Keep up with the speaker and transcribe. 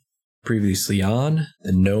Previously on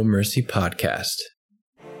the No Mercy podcast.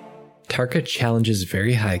 Tarka challenges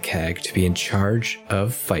Very High Cag to be in charge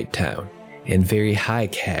of Fight Town, and Very High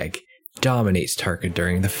Cag dominates Tarka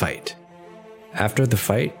during the fight. After the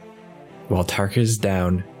fight, while Tarka is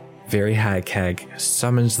down, Very High Cag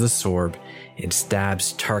summons the Sorb and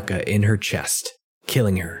stabs Tarka in her chest,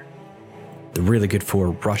 killing her. The Really Good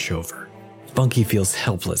Four rush over. Funky feels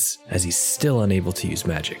helpless as he's still unable to use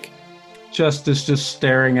magic. Justice just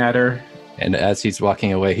staring at her. And as he's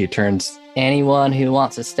walking away, he turns. Anyone who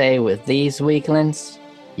wants to stay with these weaklings,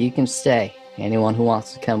 you can stay. Anyone who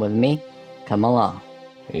wants to come with me, come along.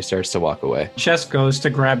 And he starts to walk away. Chess goes to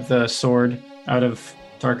grab the sword out of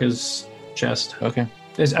Tarka's chest. Okay.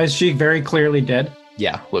 Is she very clearly dead?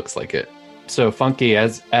 Yeah, looks like it. So Funky,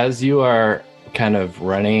 as you are kind of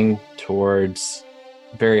running towards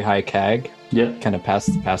Very High Cag, kind of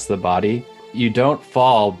past the body, you don't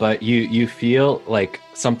fall, but you feel like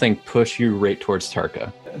something push you right towards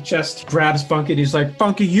Tarka. Chest grabs Funky and he's like,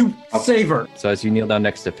 Funky, you save her. So as you kneel down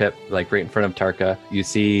next to Pip, like right in front of Tarka, you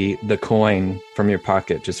see the coin from your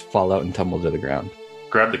pocket just fall out and tumble to the ground.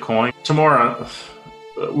 Grab the coin. Tamora,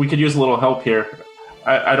 we could use a little help here.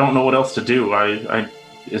 I don't know what else to do.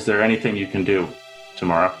 Is there anything you can do,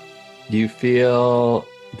 Tamora? You feel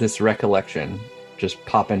this recollection just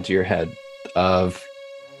pop into your head of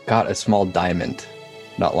got a small diamond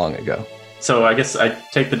not long ago. So I guess I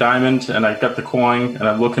take the diamond and I got the coin and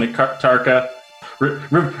I'm looking at Tarka.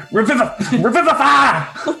 Revivify!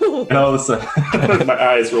 And all of a sudden, my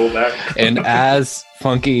eyes roll back. And as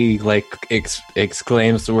Funky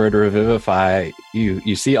exclaims the word revivify,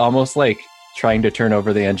 you see almost like trying to turn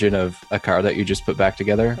over the engine of a car that you just put back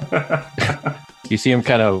together. You see him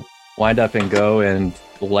kind of wind up and go, and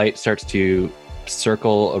the light starts to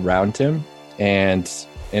circle around him, and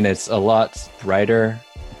it's a lot brighter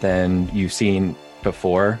than you've seen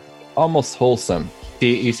before. Almost wholesome.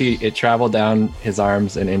 You see it travel down his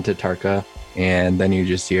arms and into Tarka, and then you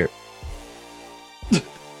just hear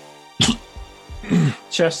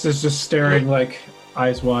Chest is just staring like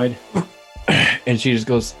eyes wide. And she just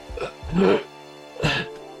goes,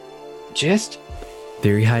 Chest?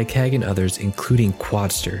 Very High Cag and others, including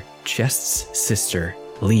Quadster, Chest's sister,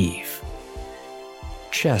 leave.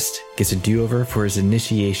 Chest gets a do-over for his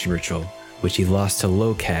initiation ritual, which he lost to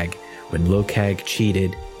Locag when Locag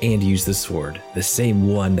cheated and used the sword, the same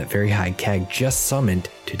one that Very High Cag just summoned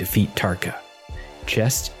to defeat Tarka.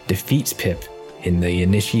 Chest defeats Pip in the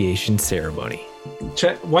initiation ceremony.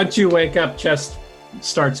 Once you wake up, Chest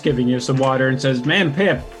starts giving you some water and says, "Man,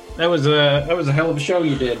 Pip, that was a hell of a show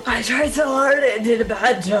you did. I tried so hard, I did a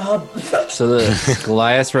bad job." So the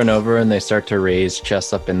Goliaths run over and they start to raise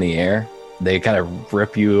Chest up in the air. They kind of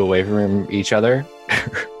rip you away from each other.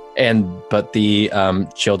 But the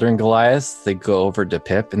children Goliaths, they go over to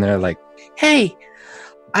Pip and they're like, "Hey,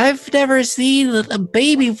 I've never seen a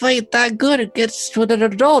baby fight that good against an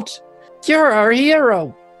adult. You're our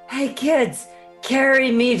hero." Hey kids,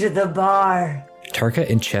 carry me to the bar. Tarka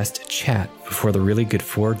and Chest chat before the Really Good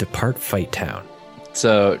Four depart Fight Town.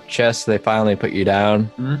 So Chest, they finally put you down,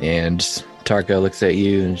 and Tarka looks at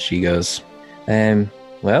you and she goes,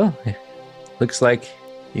 well, looks like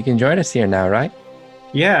you can join us here now, right?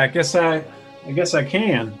 Yeah, I guess I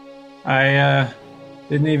can. I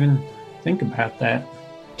didn't even think about that.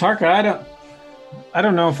 Tarka, I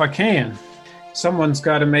don't know if I can. Someone's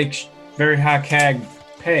got to make Very High Cag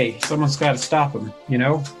pay. Someone's got to stop him, you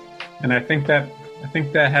know? And I think that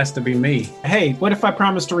has to be me. Hey, what if I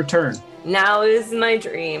promise to return? Now is my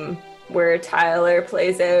dream, where Tyler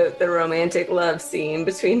plays out the romantic love scene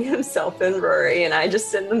between himself and Rory, and I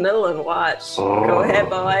just sit in the middle and watch. Go ahead,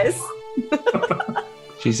 boys.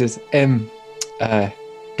 She says, don't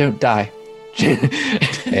die.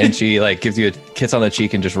 And she like gives you a kiss on the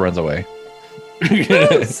cheek and just runs away.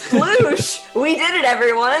 Sploosh! We did it,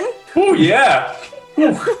 everyone! Oh, yeah!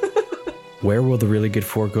 Where will the Really Good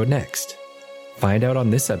Four go next? Find out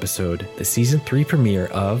on this episode, the season 3 premiere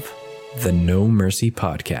of the No Mercy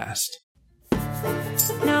podcast.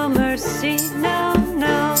 No mercy, no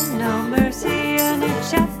mercy. A new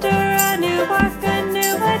chapter, a new arc, a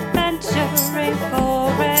new adventuring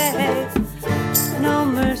foray. No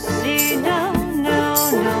mercy, no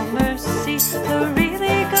mercy. The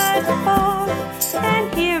Really Good Four,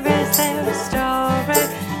 and here is their story.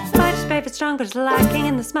 Spider's brave and strong, but is lacking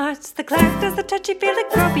in the smarts. The cleric does the touchy-feely,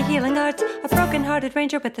 gropey healing arts. A broken-hearted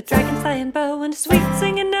ranger with a dragon-slaying bow and a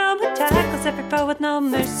sweet-singing gnome who tackles every foe with no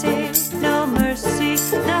mercy. No mercy,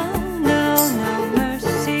 no mercy. No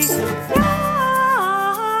mercy.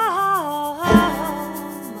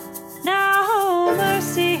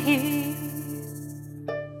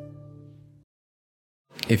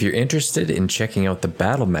 If you're interested in checking out the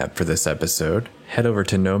battle map for this episode, head over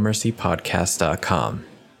to nomercypodcast.com.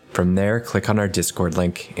 From there, click on our Discord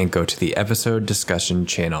link and go to the episode discussion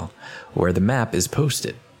channel, where the map is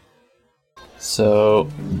posted. So,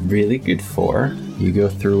 really good 4. You go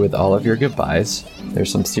through with all of your goodbyes. There's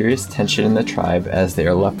some serious tension in the tribe as they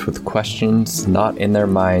are left with questions not in their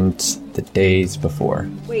minds the days before.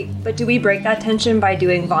 Wait, but do we break that tension by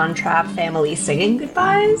doing Von Trapp family singing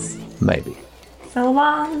goodbyes? Maybe. So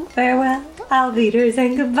long, farewell, Alviders,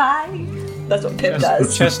 and goodbye. That's what Pip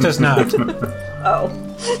does. Chest does not. Oh.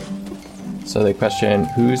 So they question,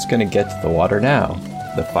 who's going to get to the water now?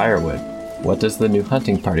 The firewood. What does the new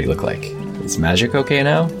hunting party look like? Is magic okay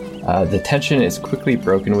now? The tension is quickly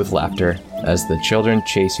broken with laughter as the children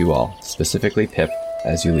chase you all, specifically Pip,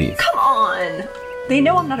 as you leave. Come on! They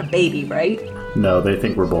know I'm not a baby, right? No, they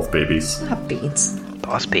think we're both babies. Not beans.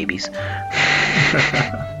 Boss babies.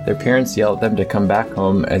 Their parents yell at them to come back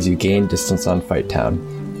home as you gain distance on Fight Town.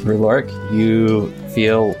 Rulork, you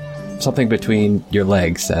feel something between your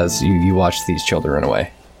legs as you watch these children run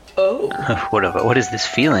away. Oh. What is this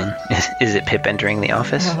feeling? Is it Pip entering the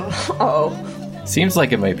office? Oh. Seems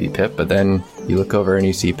like it might be Pip, but then you look over and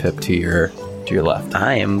you see Pip to your left.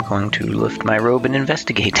 I am going to lift my robe and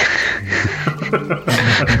investigate.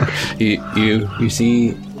 You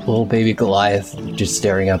see little baby Goliath just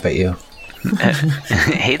staring up at you.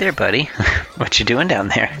 Hey there, buddy. What you doing down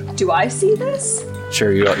there? Do I see this?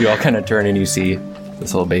 Sure, you all kind of turn and you see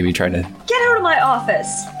this little baby trying to... Get out of my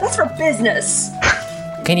office! That's for business!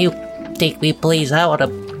 Can you take me, please, out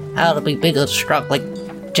of be bigger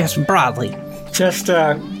struggling, just broadly? Chest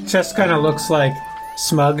kind of looks like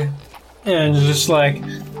smug, and just like,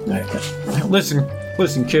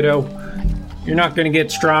 listen, kiddo, you're not gonna get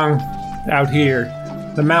strong out here.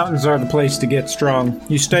 The mountains are the place to get strong.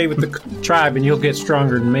 You stay with the tribe and you'll get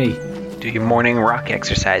stronger than me. Do your morning rock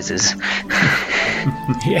exercises.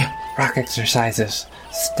 Yeah. Rock exercises.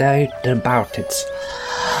 Stay about it.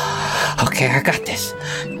 Okay, I got this.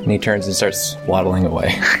 And he turns and starts waddling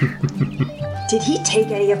away. Did he take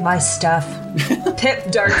any of my stuff?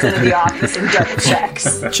 Pip darts into the office and double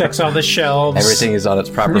checks. Checks all the shelves. Everything is on its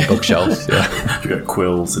proper bookshelves. Yeah. You got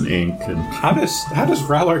quills and ink and... How does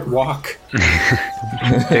Rowlard walk?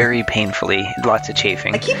 Very painfully. Lots of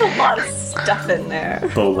chafing. I keep a lot of stuff in there.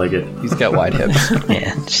 Bow-legged. He's got wide hips.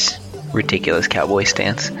 Yeah, just ridiculous cowboy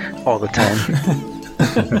stance all the time.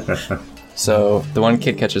 So the one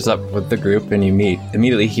kid catches up with the group and you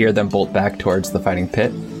immediately hear them bolt back towards the fighting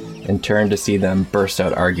pit and turn to see them burst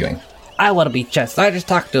out arguing. I want to be Chest. I just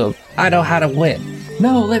talked to him. I know how to win.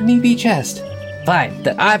 No, let me be Chest. Fine.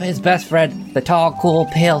 I'm his best friend, the tall, cool,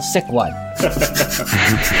 pale, sick one.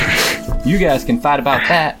 You guys can fight about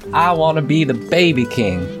that. I want to be the baby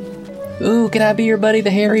king. Ooh, can I be your buddy,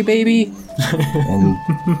 the hairy baby? And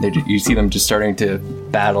you see them just starting to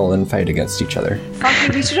battle and fight against each other.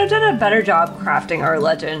 Funky, we should have done a better job crafting our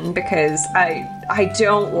legend, because I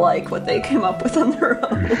don't like what they came up with on their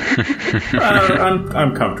own.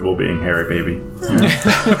 I'm comfortable being hairy baby.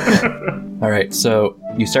 All right, so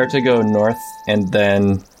you start to go north, and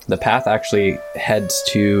then the path actually heads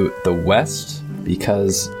to the west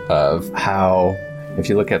because of how, if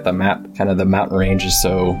you look at the map, kind of the mountain range is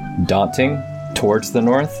so daunting towards the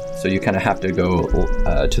north. So you kind of have to go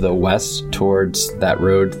to the west towards that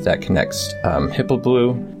road that connects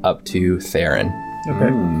Hippleblue up to Theron.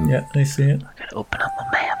 Okay. Yeah, I see it. Gotta open up a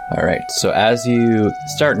map. All right. So as you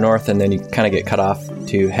start north and then you kind of get cut off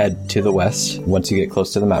to head to the west, once you get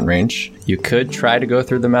close to the mountain range, you could try to go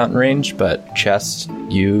through the mountain range, but Chest,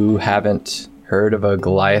 you haven't heard of a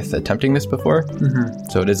Goliath attempting this before. Mm-hmm.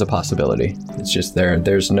 So it is a possibility. It's just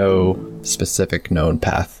there's no specific known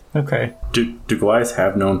path. Okay. Do Goliaths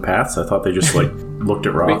have known paths? I thought they just looked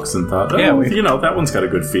at rocks and thought, that one's got a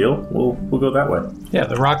good feel. We'll go that way. Yeah,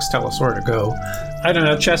 the rocks tell us where to go. I don't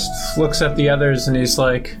know. Chest looks at the others and he's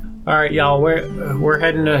like, "All right, y'all, we're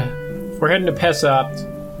heading to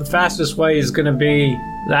Pessopt. The fastest way is going to be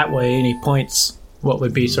that way." And he points what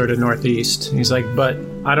would be sort of northeast. And he's like, "But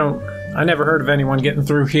I never heard of anyone getting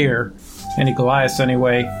through here, any Goliaths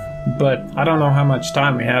anyway. But I don't know how much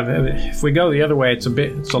time we have. If we go the other way, it's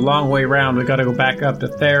a long way around. We got to go back up to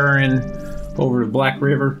Theron, over to Black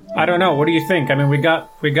River. I don't know. What do you think? I mean, we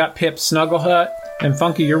got Pip's Snuggle Hut, and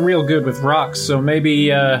Funky, you're real good with rocks. So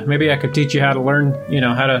maybe I could teach you how to learn,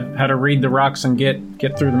 how to read the rocks and get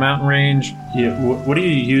through the mountain range." Yeah. What do you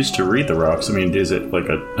use to read the rocks? I mean, is it like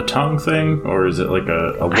a tongue thing, or is it like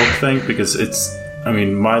a look thing? Because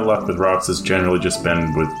my luck with rocks has generally just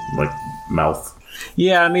been with mouth.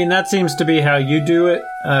 Yeah, I mean, that seems to be how you do it.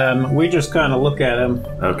 We just kind of look at him.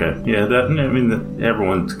 Okay. Yeah,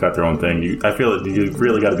 everyone's got their own thing. I feel like you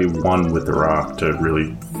really got to be one with the rock to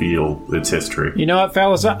really feel its history. You know what,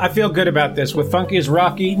 fellas? I feel good about this. With Funky's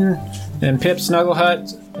rock eating and Pip's snuggle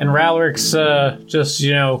hut and Ralric's just,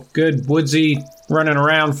 good woodsy running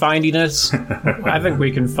around finding us, I think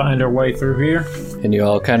we can find our way through here. And you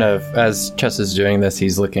all kind of, as Chess is doing this,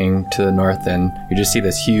 he's looking to the north, and you just see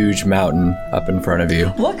this huge mountain up in front of you.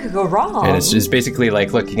 What could go wrong? And it's just basically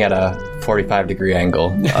like looking at a 45-degree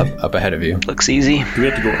angle up ahead of you. Looks easy. Do we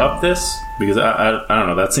have to go up this? Because I don't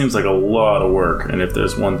know, that seems like a lot of work. And if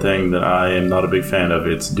there's one thing that I am not a big fan of,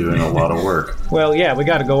 it's doing a lot of work. Well, yeah, we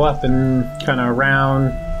got to go up and kind of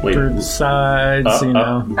around through the sides,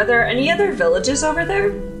 Are there any other villages over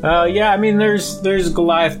there? Yeah, I mean, there's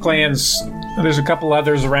Goliath clans. There's a couple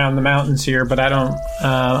others around the mountains here, but I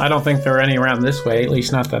don't think there are any around this way. At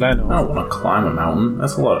least not that I know. I don't want to climb a mountain.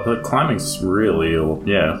 That's a lot. Climbing's really,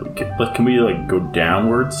 Can we go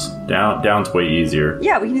downwards? Down's way easier.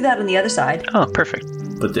 Yeah, we can do that on the other side. Oh, perfect.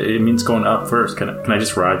 But it means going up first. Can I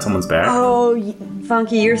just ride someone's back? Oh,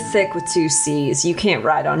 Funky, you're thick with 2 C's. You can't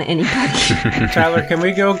ride on anybody. Tyler, can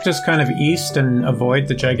we go just kind of east and avoid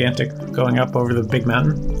the gigantic going up over the big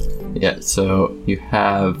mountain? Yeah, so you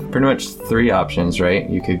have pretty much 3 options, right?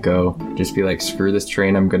 You could go, just be like, screw this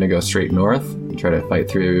train, I'm gonna go straight north. You try to fight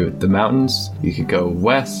through the mountains. You could go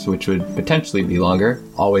west, which would potentially be longer.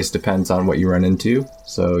 Always depends on what you run into.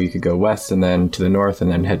 So you could go west and then to the north and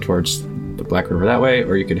then head towards the Black River that way,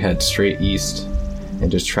 or you could head straight east and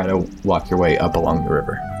just try to walk your way up along the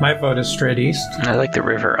river. My vote is straight east. I like the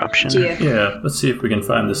river option. Yeah, let's see if we can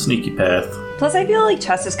find the sneaky path. Plus, I feel like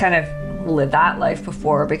Chess has kind of lived that life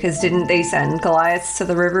before, because didn't they send Goliaths to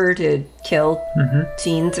the river to kill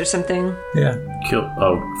teens or something? Yeah.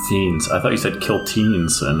 Fiends. I thought you said kill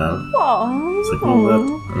teens, and Aww. it's like,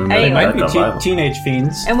 They might Anyway. be teenage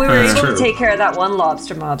fiends. And we were That's able true. to take care of that one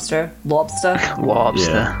lobster.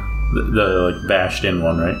 Yeah. The bashed in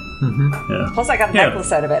one, right? Mm-hmm. Yeah. Plus, I got a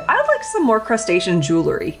necklace out of it. I'd like some more crustacean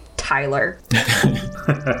jewelry, Tyler.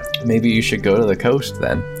 Maybe you should go to the coast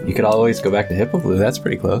then. You could always go back to Hippo Blue. That's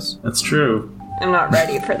pretty close. That's true. I'm not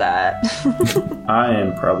ready for that. I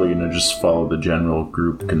am probably going to just follow the general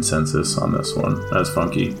group consensus on this one as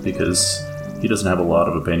Funky, because he doesn't have a lot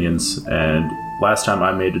of opinions, and last time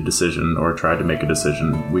I made a decision or tried to make a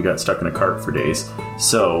decision, we got stuck in a cart for days.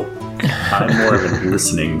 So I'm more of a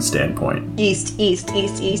listening standpoint. East. Let's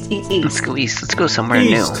go east. Let's go somewhere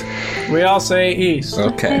East. We all say east.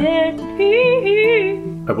 Okay.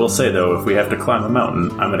 I will say, though, if we have to climb a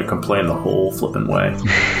mountain, I'm going to complain the whole flippin' way.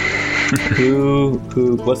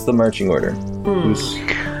 What's the marching order? Who's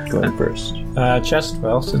going first? Chest,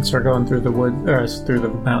 well, since we're going through the through the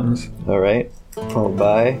mountains. All right. Followed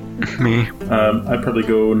by me. I'd probably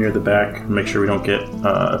go near the back, make sure we don't get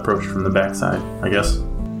approached from the backside, I guess.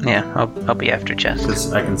 Yeah, I'll be after Chess.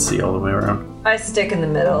 Because I can see all the way around. I stick in the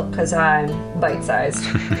middle because I'm bite-sized.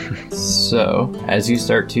 So, as you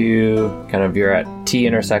start to you're at T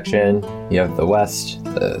intersection, you have the west,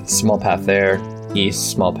 the small path there,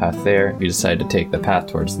 east, small path there. You decide to take the path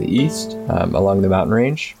towards the east along the mountain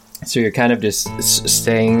range. So you're kind of just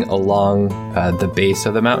staying along the base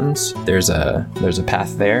of the mountains. There's a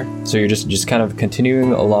path there. So you're just kind of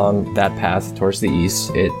continuing along that path towards the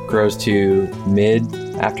east. It grows to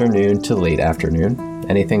mid-afternoon to late afternoon.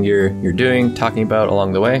 Anything you're doing, talking about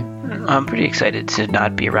along the way? I'm pretty excited to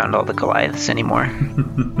not be around all the Goliaths anymore.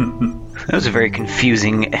 That was a very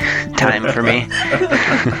confusing time for me.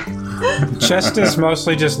 Chest is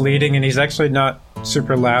mostly just leading, and he's actually not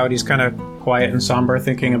super loud. He's kind of quiet and somber,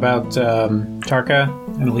 thinking about Tarka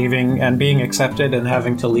and leaving and being accepted and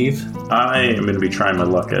having to leave. I am going to be trying my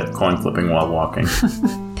luck at coin flipping while walking.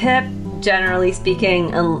 Pip, generally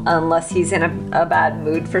speaking, unless he's in a bad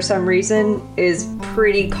mood for some reason, is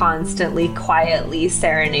pretty constantly quietly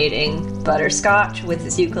serenading Butterscotch with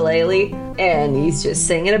his ukulele, and he's just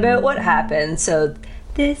singing about what happened. So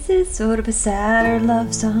this is sort of a sadder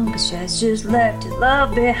love song, 'cause Chess just left his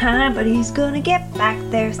love behind, but he's gonna get back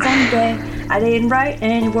there someday. I didn't write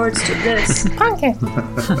any words to this. Pumpkin.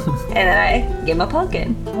 And I give him a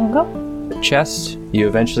pumpkin. Chest, you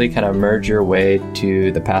eventually kind of merge your way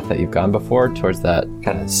to the path that you've gone before, towards that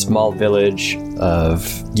kind of small village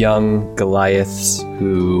of young Goliaths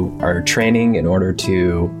who are training in order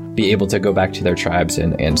to be able to go back to their tribes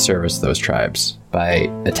and service those tribes by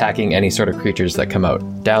attacking any sort of creatures that come out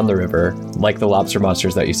down the river, like the lobster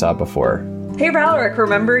monsters that you saw before. Hey, Valeric,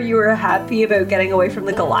 remember you were happy about getting away from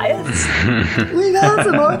the Goliaths? We got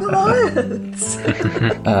some more Goliaths!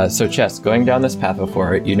 So, Chess, going down this path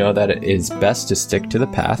before, you know that it is best to stick to the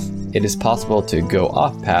path. It is possible to go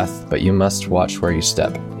off path, but you must watch where you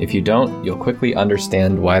step. If you don't, you'll quickly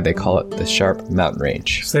understand why they call it the Sharp Mountain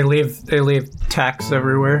Range. So they leave tacks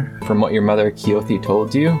everywhere. From what your mother Keothi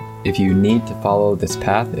told you, if you need to follow this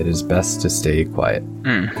path, it is best to stay quiet.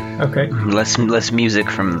 Okay. Less music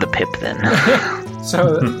from the Pip then.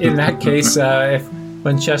 So in that case,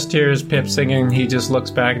 when Chest hears Pip singing, he just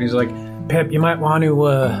looks back and he's like, Pip, you might want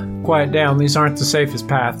to quiet down. These aren't the safest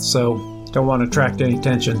paths, so don't want to attract any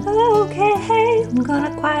attention. Okay, I'm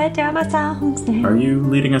gonna quiet down my songs now. Are you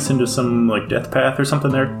leading us into some, like, death path or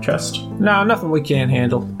something there, Chest? No, nothing we can't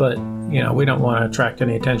handle, but, we don't want to attract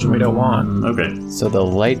any attention we don't want. Okay. So the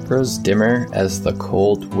light grows dimmer as the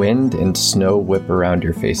cold wind and snow whip around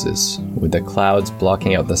your faces, with the clouds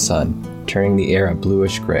blocking out the sun, turning the air a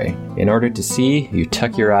bluish gray. In order to see, you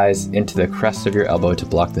tuck your eyes into the crest of your elbow to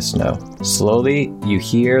block the snow. Slowly, you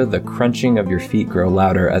hear the crunching of your feet grow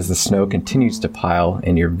louder as the snow continues to pile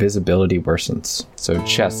and your visibility worsens. So,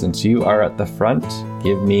 Chess, since you are at the front,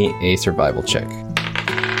 give me a survival check.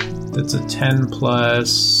 That's a 10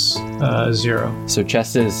 plus 0. So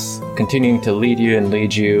Chess is continuing to lead you,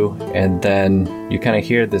 and then you kind of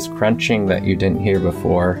hear this crunching that you didn't hear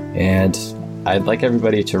before, and I'd like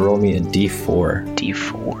everybody to roll me a d4.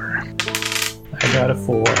 D4. I got a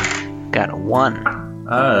 4. Got a 1.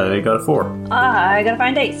 I got a 4. I gotta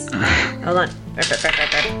find Ace. Hold on.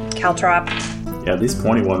 Caltrop. Yeah, these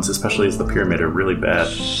pointy ones, especially as the pyramid, are really bad.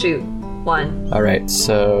 Shoot. 1. All right,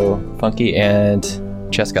 so Funky and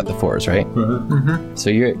Chess got the 4s, right? Mm-hmm. So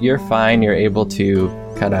you're fine. You're able to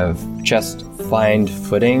kind of just find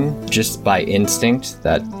footing just by instinct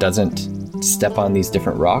that doesn't step on these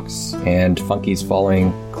different rocks, and Funky's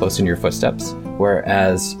following close in your footsteps.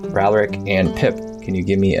 Whereas Ralric and Pip, can you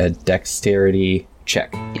give me a dexterity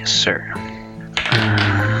check? Yes, sir.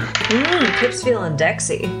 Pip's feeling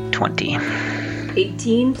dexy. 20.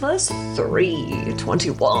 18 plus 3.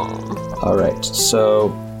 21. All right,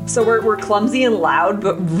 so we're clumsy and loud,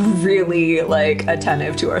 but really,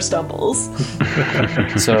 attentive to our stumbles.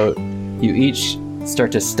 So you each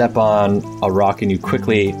start to step on a rock and you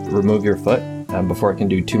quickly remove your foot before it can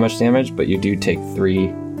do too much damage, but you do take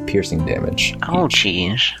 3 piercing damage. Oh,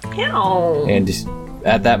 jeez. Ow. And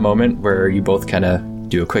at that moment where you both kind of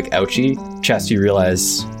do a quick ouchie, Chess, you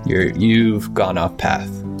realize you've gone off path.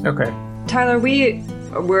 Okay. Tyler,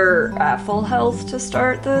 we're at full health to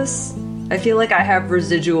start this. I feel like I have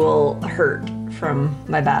residual hurt from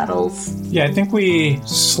my battles. Yeah, I think we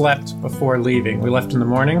slept before leaving. We left in the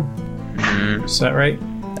morning. Is that right?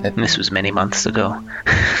 This was many months ago.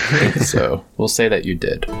 So we'll say that you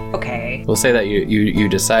did. Okay. We'll say that you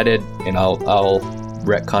decided, and I'll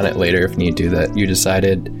retcon it later if need to, that you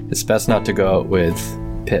decided it's best not to go out with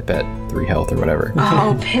Pip at 3 health or whatever.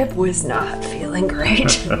 Oh, Pip was not feeling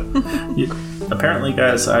great. Apparently,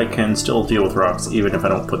 guys, I can still deal with rocks even if I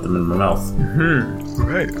don't put them in my mouth. Mm-hmm.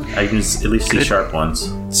 Right. I can at least see sharp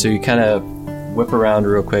ones. So you kind of whip around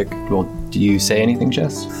real quick. Well, do you say anything,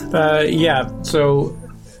 Jess? Yeah, so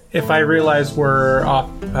if I realize we're off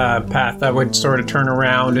path, I would sort of turn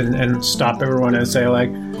around and stop everyone and say,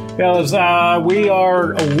 fellas, we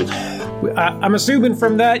are... I'm assuming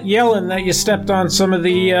from that yelling that you stepped on some of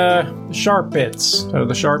the sharp bits of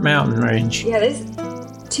the Sharp Mountain Range. Yeah, this is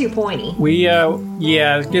too pointy.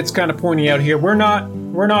 It gets kind of pointy out here. We're not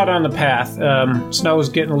on the path. Snow's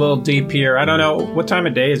getting a little deep here. I don't know, what time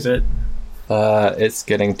of day is it? It's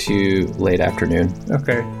getting to late afternoon.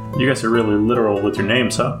 Okay. You guys are really literal with your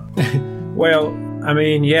names, huh? Well, I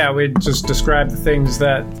mean, yeah, we just describe the things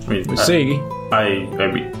that we see. I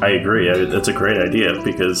agree. It's a great idea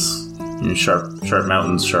because sharp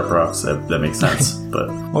mountains, sharp rocks. That makes sense. But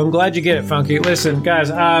well, I'm glad you get it, Funky. Listen,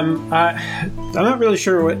 guys, I'm not really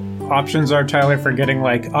sure what options are, Tyler, for getting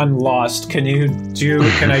unlost. Can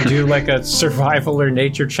I do a survival or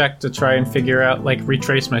nature check to try and figure out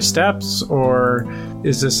retrace my steps, or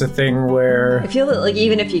is this a thing where I feel that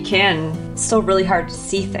even if you can, it's still really hard to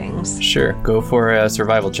see things. Sure, go for a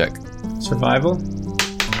survival check. Survival?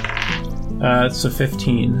 It's a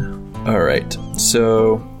 15. All right,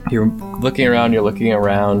 so you're looking around,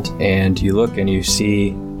 and you look and you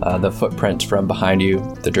see the footprints from behind you,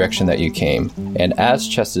 the direction that you came. And as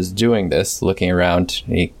Chess is doing this, looking around,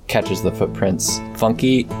 he catches the footprints.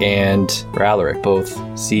 Funky and Ralric both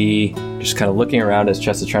see, just kind of looking around as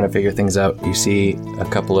Chess is trying to figure things out, you see a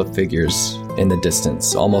couple of figures in the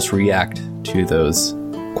distance almost react to those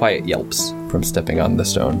quiet yelps from stepping on the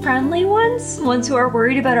stone. Friendly ones? Ones who are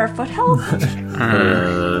worried about our foot health?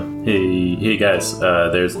 Hey guys,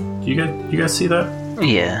 there's you guys see that?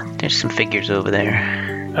 Yeah, there's some figures over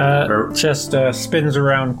there. Chest spins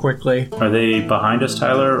around quickly. Are they behind us,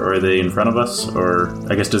 Tyler, or are they in front of us? Or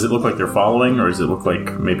I guess, does it look like they're following, or does it look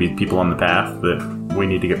like maybe people on the path that we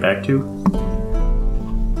need to get back to?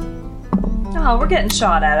 Oh, we're getting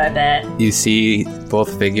shot at, I bet. You see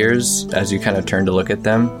both figures as you kind of turn to look at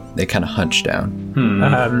them. They kind of hunch down.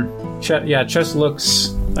 Chest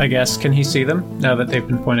looks, I guess. Can he see them now that they've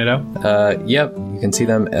been pointed out? Yep, you can see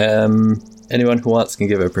them. Anyone who wants can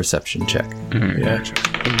give a perception check. Yeah.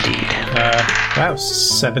 Indeed. Wow,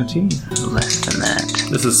 17. Less than that.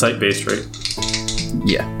 This is site-based, right?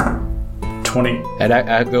 Yeah. 20. And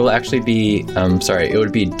it will actually be, it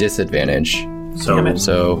would be disadvantage. So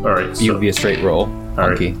all right, you would be a straight roll. All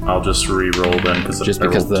right, I'll just re-roll then. Just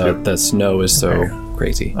because the snow is so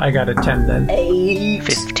crazy. I got a 10 then.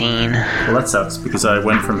 15. Well, that sucks because I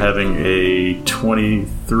went from having a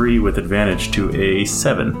 23 with advantage to a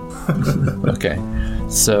 7. Okay.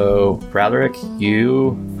 So, Broderick,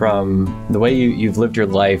 you, from the way you've lived your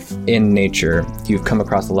life in nature, you've come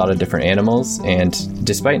across a lot of different animals, and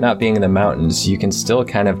despite not being in the mountains, you can still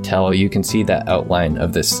kind of tell, you can see that outline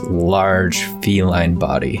of this large feline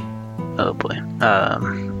body. Oh boy.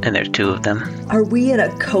 And there's 2 of them. Are we in a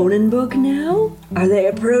Conan book now? Are they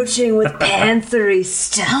approaching with panthery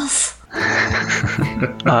stealth?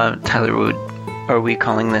 Tyler Wood, are we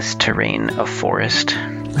calling this terrain a forest?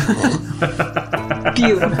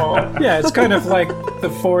 Beautiful. Yeah, it's kind of like the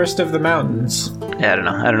forest of the mountains. Yeah, I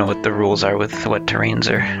don't know what the rules are with what terrains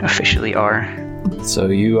officially are. So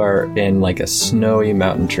you are in like a snowy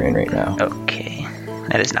mountain terrain right now. Okay.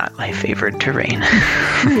 That is not my favorite terrain.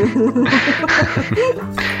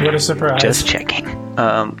 What a surprise. Just checking.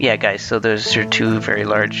 Yeah, guys, so those are 2 very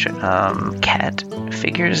large cat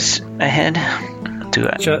figures ahead.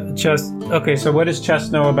 Okay, so what does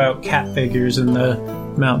Chest know about cat figures in the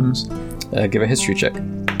mountains? Give a history check.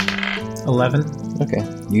 11. Okay.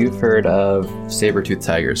 You've heard of saber-toothed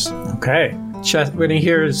tigers. Okay. Chest, when he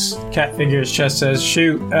hears cat figures, Chest says,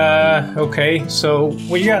 shoot, okay, so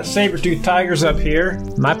we got saber-toothed tigers up here.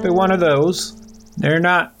 Might be one of those. They're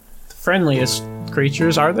not the friendliest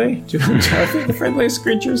creatures, are they? Are they the friendliest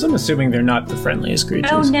creatures? I'm assuming they're not the friendliest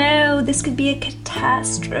creatures. Oh no, this could be a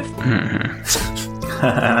catastrophe.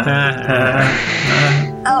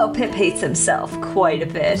 Oh, Pip hates himself quite a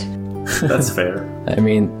bit. That's fair. I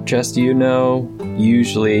mean, just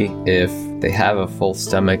usually if they have a full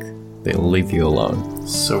stomach, they'll leave you alone.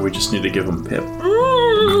 So we just need to give them Pip.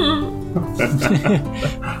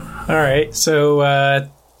 All right, so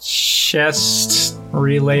Chest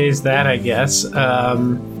relays that, I guess.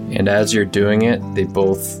 And as you're doing it, they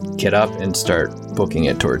both get up and start booking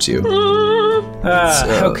it towards you.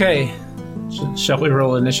 Okay. Shall we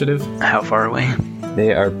roll initiative? How far away?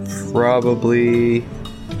 They are probably...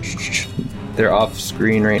 They're off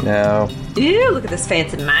screen right now. Ew, look at this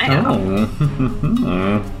fancy man.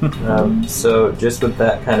 So just with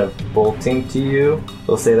that kind of bolting to you,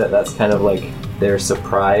 we'll say that that's kind of like their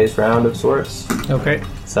surprise round of sorts. Okay.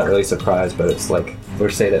 It's not really surprise, but it's like, we'll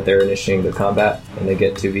say that they're initiating the combat, and they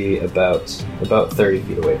get to be about 30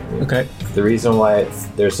 feet away from you. Okay. The reason why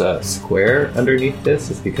there's a square underneath this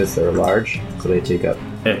is because they're large, so they take up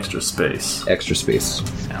extra space.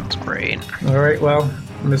 Sounds great. All right, well,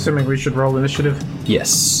 I'm assuming we should roll initiative.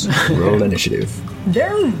 Yes, roll initiative.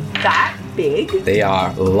 They're that big? They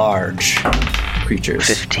are large creatures.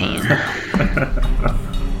 15.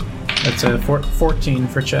 That's a 14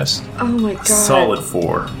 for Chest. Oh my god. Solid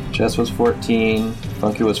 4. Chest was 14.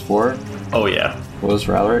 Funky was 4. Oh yeah. What was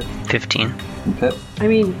Roderick? 15. And Pip? I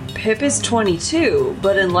mean, Pip is 22,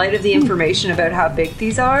 but in light of the information about how big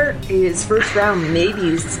these are, his first round maybe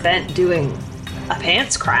is spent doing a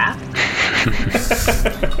pants crap.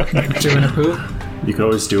 Doing a poop? You could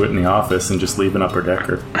always do it in the office and just leave an upper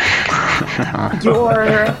decker.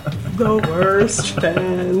 You're the worst,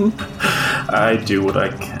 Ben. I do what I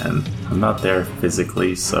can. I'm not there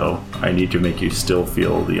physically, so I need to make you still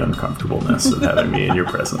feel the uncomfortableness of having me in your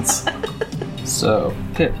presence. So,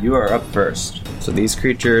 Pip, you are up first. So these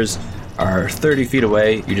creatures are 30 feet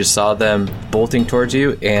away. You just saw them bolting towards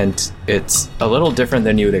you, and it's a little different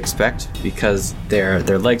than you would expect because their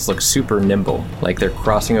legs look super nimble, like they're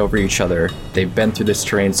crossing over each other. They've been through this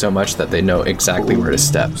terrain so much that they know exactly where to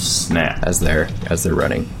step. Snap. As they're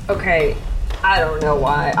running. Okay, I don't know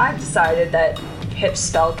why. I've decided that Pip's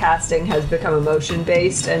spell casting has become emotion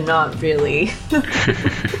based and not really.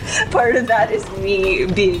 Part of that is me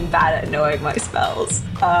being bad at knowing my spells.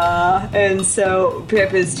 And so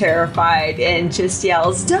Pip is terrified and just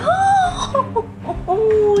yells, "Don't!"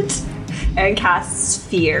 and casts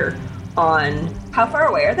fear on. How far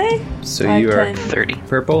away are they? So you are 30.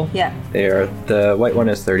 Purple? Yeah. They are. The white one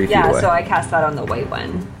is 30 feet Yeah, away. so I cast that on the white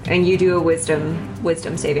one. And you do a wisdom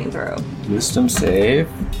saving throw. Wisdom save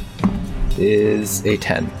is a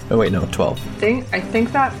 10. Oh, wait, no, 12. I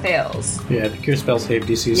think that fails. Yeah, I think your spell save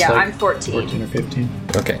DC is Yeah, like I'm 14. 14 or 15.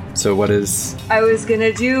 Okay, so what is... I was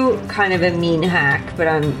gonna do kind of a mean hack, but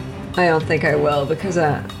I don't think I will because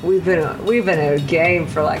we've been in a game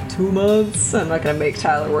for like 2 months. I'm not gonna make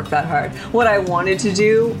Tyler work that hard. What I wanted to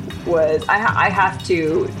do was I have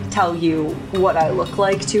to tell you what I look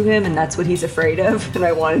like to him, and that's what he's afraid of. And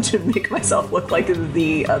I wanted to make myself look like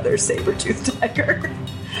the other saber-toothed tiger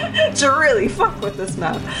to really fuck with this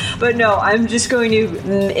map. But no, I'm just going to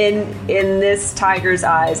in this tiger's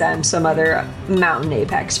eyes, I'm some other mountain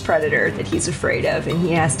apex predator that he's afraid of, and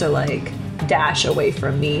he has to like dash away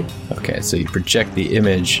from me. Okay, so you project the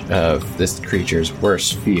image of this creature's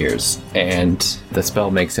worst fears, and the spell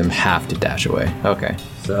makes him have to dash away. Okay,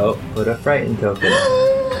 so put a frighten token.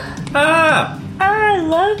 I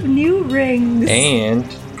love new rings. And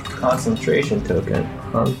concentration token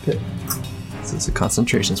on Pip. This is a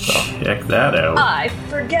concentration spell. Check that out. I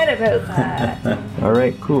forget about that. All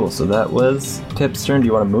right, cool. So that was Pip's turn. Do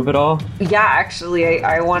you want to move at all? Yeah, actually,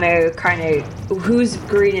 I want to kind of... Who's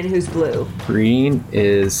green and who's blue? Green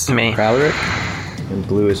is Me. Prowlerick, and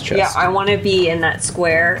blue is Chest. Yeah, I want to be in that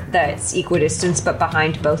square that's equidistance, but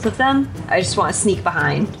behind both of them. I just want to sneak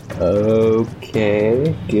behind.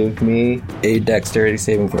 Okay, give me a dexterity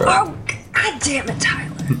saving throw. Oh, God damn it,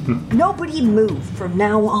 Tyler. Nobody move from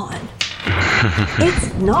now on.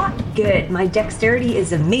 It's not good. My dexterity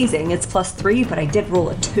is amazing. It's +3, but I did roll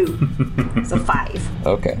a 2. So 5.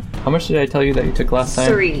 Okay. How much did I tell you that you took last time?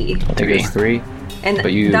 3. I think it was 3. And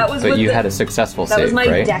But you, that was had a successful that save, was my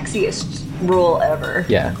right? dexiest roll ever.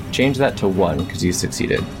 Yeah. Change that to 1 because you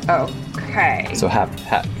succeeded. Okay. So half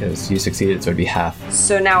because you succeeded, so it'd be half.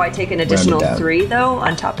 So now I take an additional down. 3 though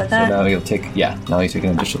on top of that. So now you'll take now you take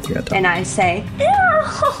an additional 3 on top. And I say,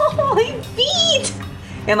 "Oh, my feet!"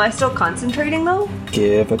 Am I still concentrating though?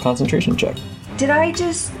 Give a concentration check. I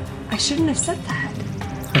shouldn't have said that.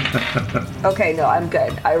 Okay, no, I'm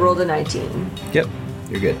good. I rolled a 19. Yep,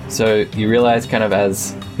 you're good. So you realize kind of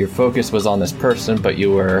as your focus was on this person, but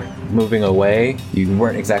you were moving away, you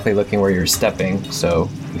weren't exactly looking where you were stepping, so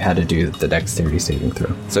you had to do the dexterity saving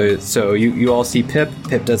throw. So you all see Pip.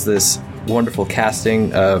 Pip does this wonderful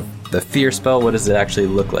casting of the fear spell. What does it actually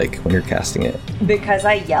look like when you're casting it? Because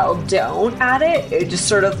I yelled "don't" at it, it just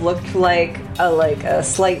sort of looked like a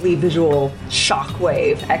slightly visual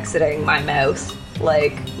shockwave exiting my mouth.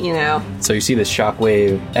 So you see the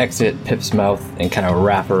shockwave exit Pip's mouth and kind of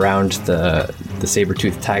wrap around the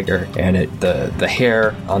saber-toothed tiger, and the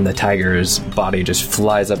hair on the tiger's body just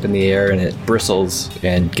flies up in the air and it bristles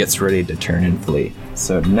and gets ready to turn and flee.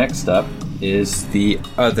 So next up is the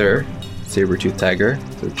other saber-toothed tiger.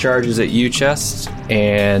 So it charges at you, Chest,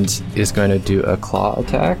 and is going to do a claw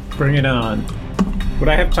attack. Bring it on. Would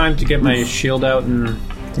I have time to get my shield out and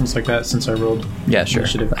things like that since I rolled? Yeah, sure.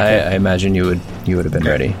 Initiative? I imagine you would have been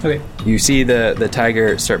ready. Okay. You see the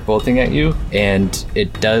tiger start bolting at you, and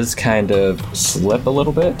it does kind of slip a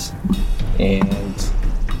little bit, and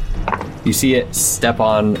you see it step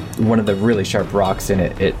on one of the really sharp rocks, and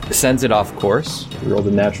it sends it off course. You rolled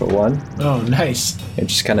a natural 1. Oh, nice. It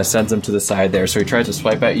just kind of sends him to the side there. So he tries to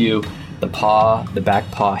swipe at you. The back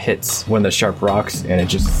paw hits one of the sharp rocks, and it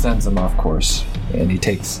just sends him off course. And he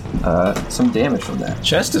takes some damage from that.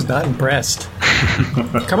 Chest is not impressed.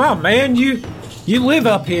 Come on, man. You live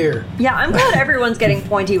up here. Yeah, I'm glad everyone's getting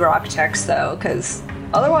pointy rock checks though, because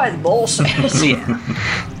otherwise bullshit. Yeah.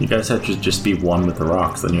 You guys have to just be one with the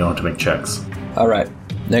rocks, then you don't have to make checks. All right.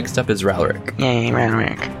 Next up is Ralric. Yay,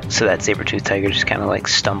 Ranrick. So that saber-toothed tiger just kind of like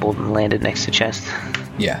stumbled and landed next to Chest.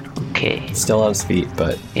 Yeah. Okay. Still on his feet,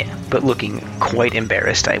 but... Yeah, but looking quite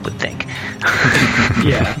embarrassed, I would think.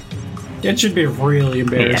 Yeah. It should be really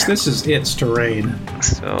embarrassed. Yeah. This is its terrain.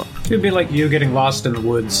 So... It'd be like you getting lost in the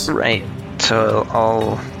woods. Right. So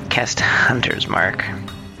I'll cast Hunter's Mark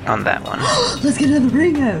on that one. Let's get another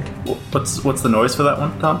ring out. What's the noise for that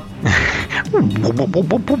one, Tom?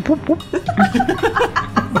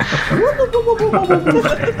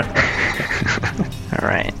 All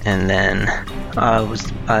right, and then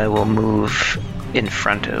I will move in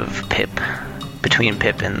front of Pip, between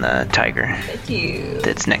Pip and the tiger. Thank you.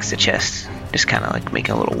 That's next to Chest, just kind of like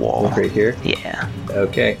making a little wall. Right here? Yeah.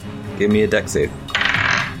 Okay. Give me a dex save.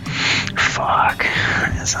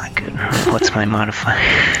 That's not good. What's my modifier?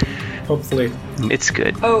 Hopefully. It's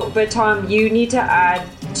good. Oh, but Tom, you need to add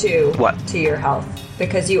 2 What? to your health.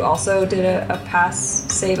 Because you also did a pass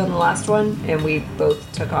save on the last one, and we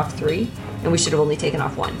both took off 3. And we should have only taken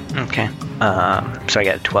off 1. Okay. So I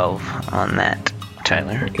got 12 on that,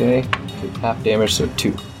 Tyler. Okay. Half damage, so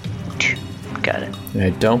 2. Got it. And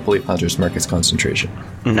I don't believe Hunter's Mark is concentration.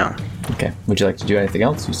 No. Okay. Would you like to do anything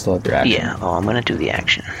else? You still have your action. Yeah, I'm gonna do the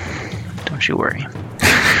action. Don't you worry.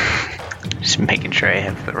 Just making sure I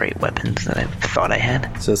have the right weapons that I thought I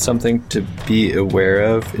had. So something to be aware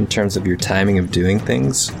of in terms of your timing of doing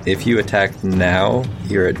things. If you attack now,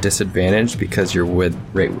 you're at disadvantage because you're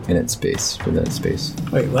within its space.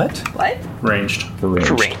 Wait, what? What? Ranged. For range.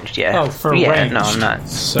 For ranged, yeah. Oh, for yeah, ranged. no, I'm not.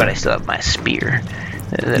 So- But I still have my spear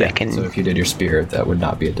that I can. So if you did your spear, that would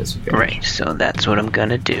not be a disadvantage. Right, so that's what I'm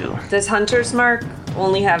gonna do. Does Hunter's Mark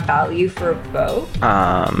only have value for a bow?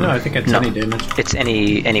 No, I think it's any damage. It's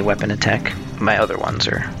any weapon attack. My other ones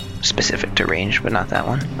are specific to range, but not that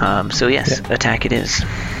one. So yes, attack it is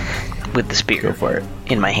with the spear. Go for it.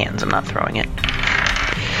 In my hands, I'm not throwing it.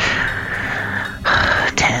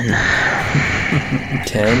 10.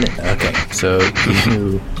 10? Okay. So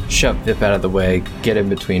you shove Pip out of the way, get in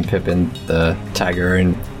between Pip and the tiger,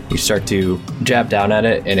 and you start to jab down at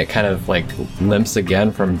it, and it kind of like limps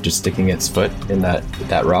again from just sticking its foot in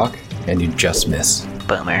that rock, and you just miss.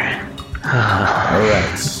 Bummer.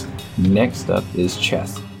 Alright. Next up is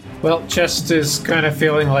Chess. Well, Chest is kind of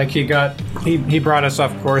feeling like he brought us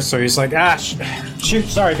off course, so he's like, shoot,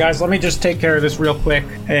 sorry guys, let me just take care of this real quick.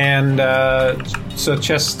 And so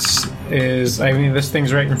Chest this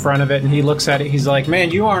thing's right in front of it, and he looks at it, he's like,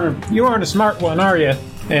 man, you aren't a smart one, are you?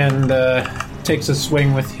 And takes a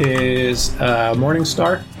swing with his Morning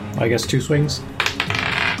Star. I guess 2 swings.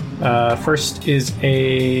 First is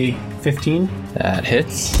a 15. That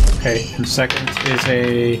hits. Okay, and second is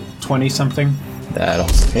a 20-something. That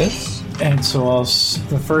also hits. And so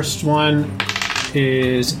the first one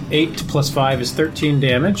is 8 plus 5 is 13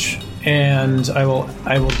 damage. And I will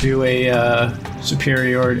do a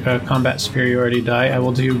combat superiority die. I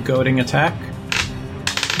will do goading attack.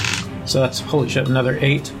 So that's, holy shit, another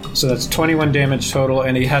 8. So that's 21 damage total,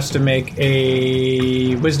 and he has to make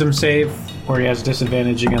a wisdom save, or he has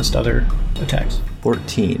disadvantage against other attacks.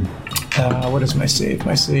 14. What is my save?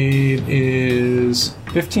 My save is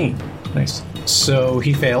 15. Nice. So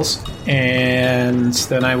he fails, and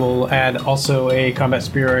then I will add also a combat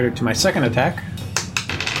superiority to my second attack.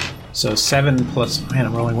 So 7 plus... Man,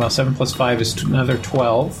 I'm rolling well. 7 plus 5 is another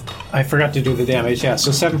 12. I forgot to do the damage. Yeah,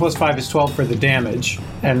 so 7 plus 5 is 12 for the damage,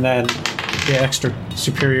 and then the extra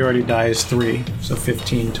superiority die is 3, so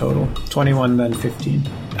 15 total. 21, then 15.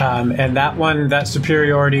 And that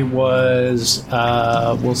superiority was,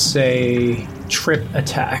 we'll say, trip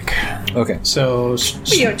attack. Okay. So...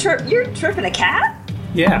 You're tripping a cat?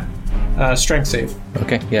 Yeah. Strength save.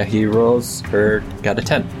 Okay, yeah, he got a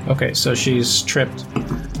 10. Okay, so she's tripped.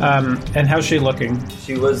 And how's she looking?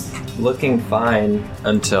 She was looking fine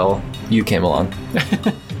until you came along.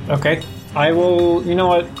 Okay. I will, you know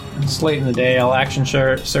what? It's late in the day. I'll action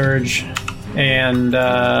surge and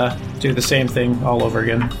do the same thing all over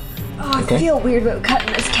again. Oh, I feel weird about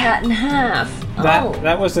cutting this cat in half.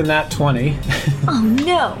 That was a nat 20. Oh,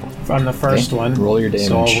 no. From the first one. Roll your damage.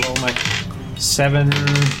 So I'll roll my 7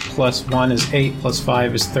 plus 1 is 8 plus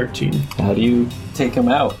 5 is 13. How do you take him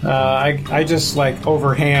out? I just like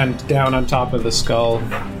overhand down on top of the skull.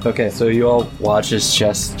 Okay, so you all watch his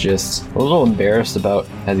chest just a little embarrassed about,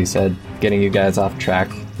 as he said, getting you guys off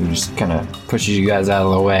track. He just kind of pushes you guys out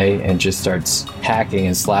of the way and just starts hacking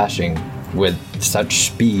and slashing with such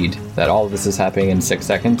speed that all of this is happening in 6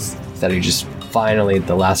 seconds that he just finally,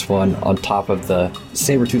 the last one on top of the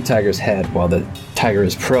saber-toothed tiger's head while the tiger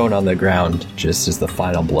is prone on the ground, just as the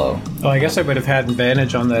final blow. Oh, I guess I would have had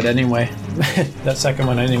advantage on that anyway. That second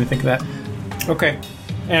one, I didn't even think of that. Okay,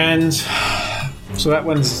 and so that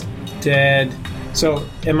one's dead. So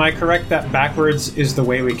am I correct that backwards is the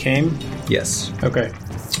way we came? Yes. Okay.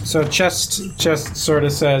 So chest sort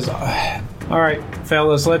of says, all right,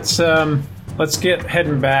 fellas, let's get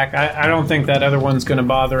heading back. I don't think that other one's going to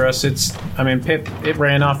bother us. Pip, it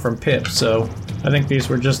ran off from Pip, so I think these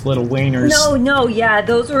were just little wieners. No, yeah,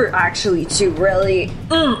 those were actually 2 really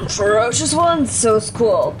ferocious ones. So it's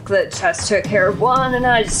cool that Chess took care of one and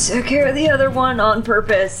I just took care of the other one on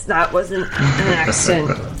purpose. That wasn't an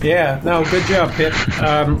accident. Yeah, no, good job, Pip.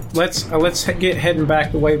 Let's get heading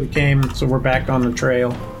back the way we came, so we're back on the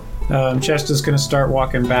trail. Chest is going to start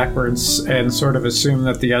walking backwards and sort of assume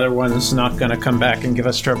that the other one's not going to come back and give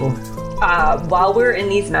us trouble. While we're in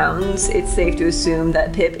these mountains, it's safe to assume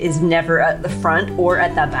that Pip is never at the front or at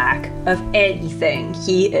the back of anything.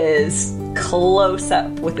 He is close up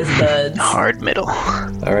with his buds. Hard middle.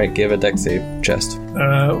 All right, give a dex save, Chest.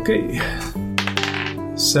 Okay.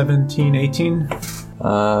 17, 18.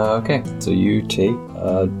 Okay, so you take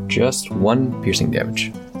just 1 piercing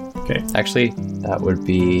damage. Okay. Actually, that would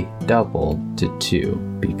be double to 2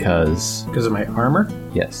 because of my armor?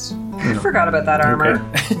 Yes. I forgot about that armor.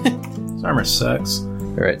 Okay. This armor sucks.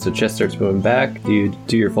 All right, so Chest starts moving back. Do you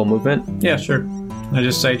do your full movement? Yeah, sure. I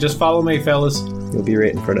just say, just follow me, fellas. You'll be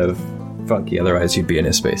right in front of Funky, otherwise you'd be in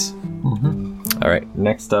his space. Mm-hmm. All right,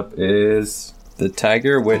 next up is the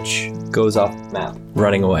tiger, which goes off map,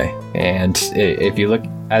 running away. And if you look,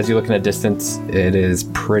 as you look in the distance, it is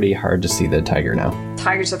pretty hard to see the tiger now.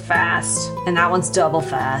 Tigers are fast, and that one's double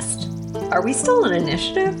fast. Are we still in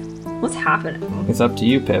initiative? What's happening? It's up to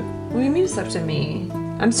you, Pip. What do you mean it's up to me?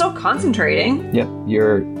 I'm still concentrating. Yep,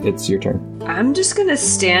 it's your turn. I'm just gonna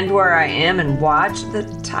stand where I am and watch the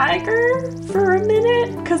tiger for a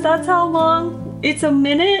minute, because that's how long it's a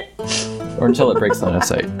minute. Or until it breaks line of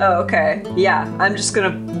sight. Oh, okay. Yeah, I'm just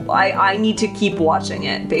gonna... I need to keep watching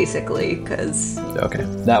it, basically, because... Okay.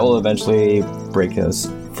 That will eventually break us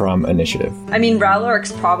from initiative. I mean,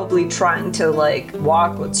 Raloric's probably trying to,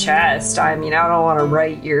 walk with Chest. I mean, I don't want to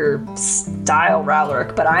write your style,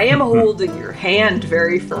 Raloric, but I am holding your hand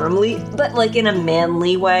very firmly, but, in a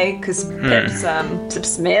manly way, because Pip's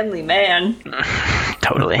a manly man.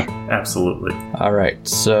 Totally. Absolutely. All right,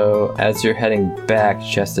 so as you're heading back,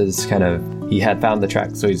 Chest is he had found the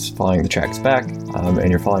track, so he's following the tracks back, and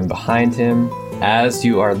you're following behind him. As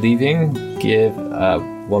you are leaving, give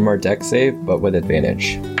one more dex save, but with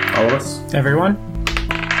advantage. All of us? Everyone?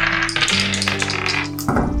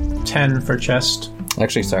 10 for Chest.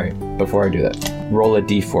 Actually, sorry, before I do that, roll a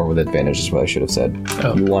d4 with advantage is what I should have said.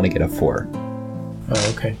 Oh. You want to get a 4.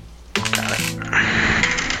 Oh, okay.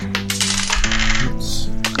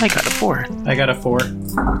 I got a 4. I got a 4.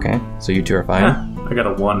 Okay, so you two are fine. I got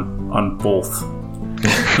a 1 on both.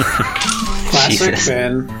 Classic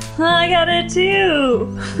Ben. I got it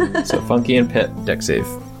too. So Funky and Pip, dex save.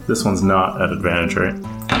 This one's not at advantage, right?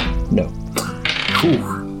 No.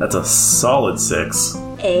 Whew, that's a solid 6.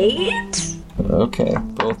 8? Okay,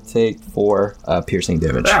 both take 4 piercing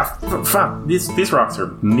damage. Fuck, these rocks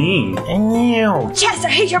are mean. Chest, I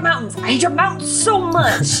hate your mountains. I hate your mountains so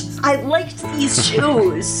much. I liked these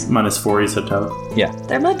shoes. -4, you said, Tyler? Yeah.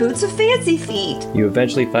 They're my boots of fancy feet. You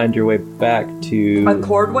eventually find your way back to... A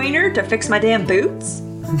cordwainer to fix my damn boots?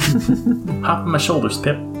 Hop on my shoulders,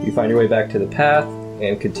 Pip. You find your way back to the path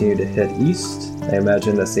and continue to head east. I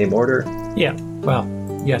imagine the same order. Yeah, well,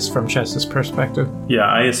 yes, from Chest's perspective. Yeah,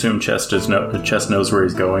 I assume Chest knows where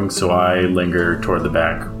he's going, so I linger toward the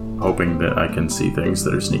back, hoping that I can see things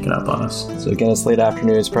that are sneaking up on us. So again, it's late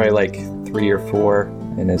afternoon. It's probably 3 or 4.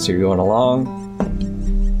 And as you're going along...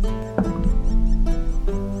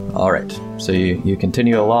 Alright, so you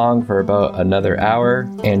continue along for about another hour,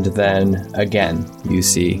 and then again, you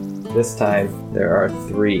see, this time there are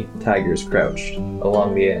 3 tigers crouched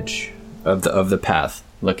along the edge of the path,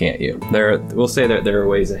 looking at you. We'll say that they're a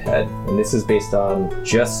ways ahead, and this is based on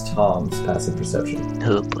just Tom's passive perception.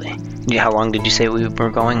 Oh boy. Yeah, how long did you say we were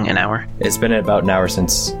going? An hour? It's been about an hour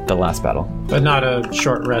since the last battle. But not a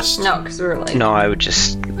short rest. No, because we were No,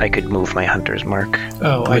 I could move my hunter's mark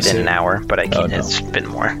within an hour, but I can't. It's been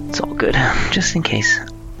more. It's all good, just in case.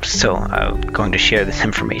 So I'm going to share this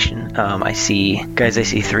information. I see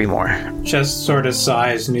 3 more. Chest sort of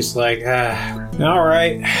sighs and he's like, all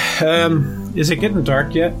right. Is it getting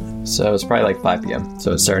dark yet? So it's probably 5 p.m.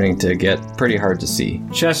 So it's starting to get pretty hard to see.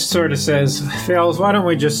 Chest sort of says, fellas, why don't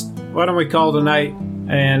we call tonight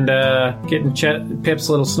and get in Pip's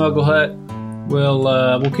little snuggle hut?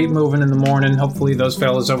 We'll keep moving in the morning. Hopefully those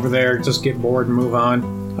fellas over there just get bored and move on.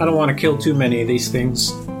 I don't want to kill too many of these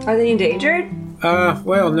things. Are they endangered?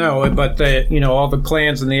 Well, no, but all the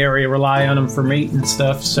clans in the area rely on them for meat and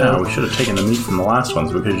stuff, so... No, we should have taken the meat from the last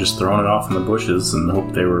ones. We could have just thrown it off in the bushes and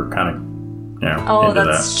hoped they were kind of, into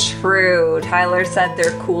that's true. Tyler said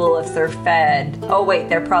they're cool if they're fed. Oh, wait,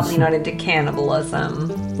 they're probably not into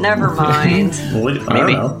cannibalism. Never mind. Well, I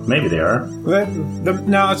don't know. Maybe they are.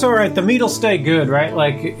 No, it's all right. The meat will stay good, right?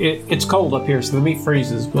 It's cold up here, so the meat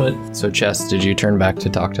freezes, but... So, Chest, did you turn back to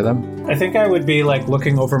talk to them? I think I would be,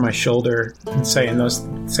 looking over my shoulder and saying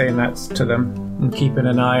that to them and keeping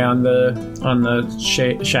an eye on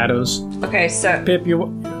the shadows. Okay, so... Pip, you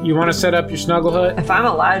want to set up your snuggle hut? If I'm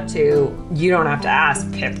allowed to, you don't have to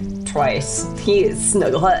ask Pip twice. He is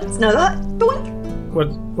snuggle hut, boink.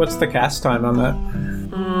 What's the cast time on that?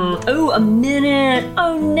 A minute.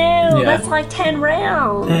 Oh no, Yeah. that's like 10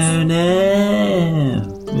 rounds. Oh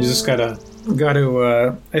no. You just gotta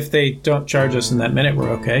if they don't charge us in that minute, we're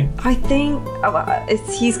okay. I think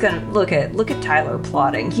he's gonna look at Tyler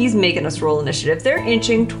plotting. He's making us roll initiative. They're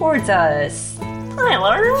inching towards us.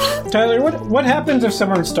 Tyler, what happens if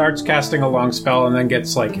someone starts casting a long spell and then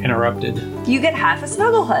gets like interrupted? You get half a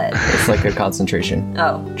Snugglehead. It's like a concentration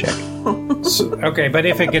check. So, okay, but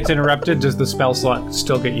if it gets interrupted, does the spell slot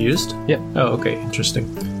still get used? Yep. Oh, okay,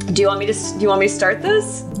 interesting. Do you want me to start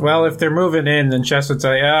this? Well, if they're moving in, then Chess would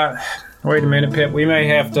say, wait a minute, Pip, we may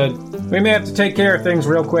have to take care of things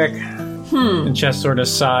real quick. And Chess sort of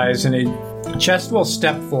sighs, and Chess will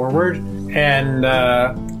step forward and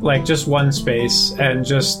like just one space and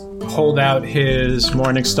just hold out his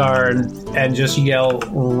Morning Star and just yell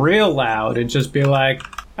real loud and just be like,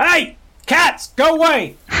 "Hey, cats, go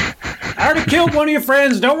away! I already killed one of your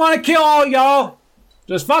friends. Don't want to kill all y'all.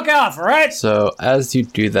 Just fuck off, all right?" So as you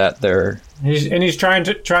do that, he's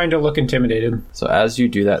trying to look intimidated. So as you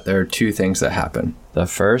do that, there are two things that happen. The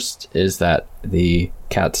first is that the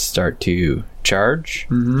cats start to charge.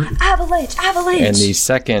 Mm-hmm. Avalanche! And the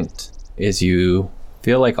second is you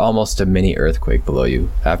feel like almost a mini earthquake below you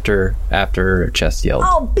after Chess yelled.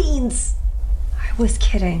 Oh, beans! I was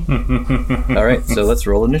kidding. All right, so let's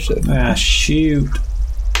roll initiative. Shoot.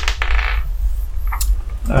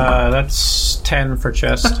 That's 10 for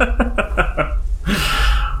Chest.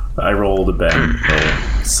 I rolled a bang.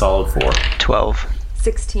 Solid 4. 12.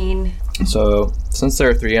 16. So since there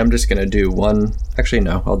are 3, I'm just gonna do one. Actually,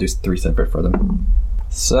 no, I'll do 3 separate for them.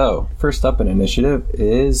 So first up in initiative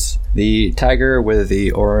is the tiger with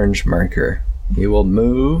the orange marker. He will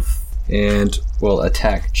move and will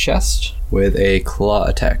attack Chest with a claw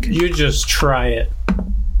attack. You just try it.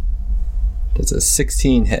 Does a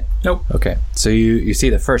 16 hit? Nope. Okay, so you see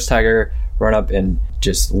the first tiger run up and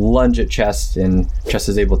just lunge at Chest, and Chest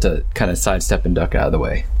is able to kind of sidestep and duck out of the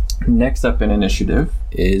way. Next up in initiative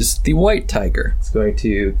is the white tiger. It's going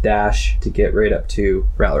to dash to get right up to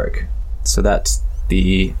Ralric. So that's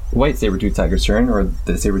the white saber-tooth tiger's turn, or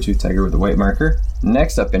the saber-tooth tiger with the white marker.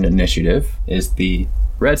 Next up in initiative is the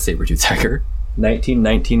red saber-tooth tiger. 19,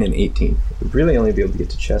 19, and 18. We'd really only be able to get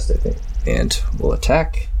to Chest, I think. And we'll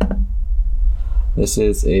attack. This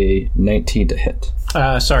is a 19 to hit.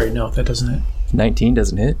 Sorry, no, that doesn't hit. 19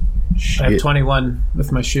 doesn't hit? I have 21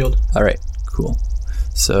 with my shield. Alright, cool.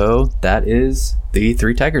 So that is the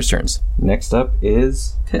 3 tigers' turns. Next up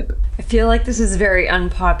is Pip. I feel like this is very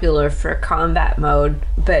unpopular for combat mode,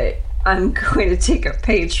 but I'm going to take a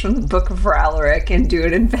page from the Book of Ralric and do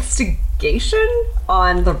an investigation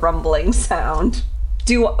on the rumbling sound.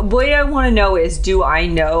 What I want to know is, do I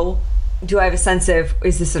have a sense of,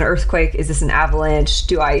 is this an earthquake? Is this an avalanche?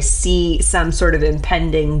 Do I see some sort of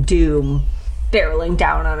impending doom barreling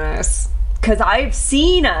down on us? Because I've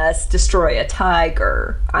seen us destroy a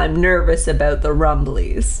tiger. I'm nervous about the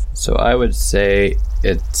rumblies. So I would say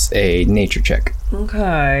it's a nature check.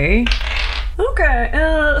 Okay.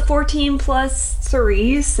 14 plus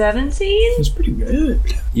 3, 17? That's pretty good.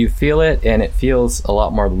 You feel it, and it feels a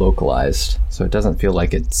lot more localized. So it doesn't feel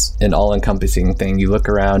like it's an all-encompassing thing. You look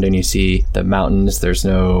around and you see the mountains. There's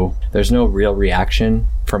no real reaction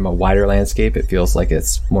from a wider landscape. It feels like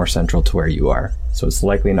it's more central to where you are. So it's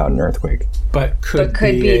likely not an earthquake. But could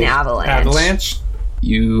be an avalanche.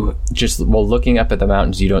 You just, looking up at the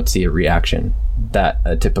mountains, you don't see a reaction that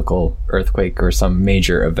a typical earthquake or some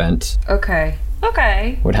major event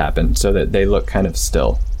would happen. So that they look kind of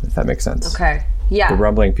still, if that makes sense. Okay. Yeah. The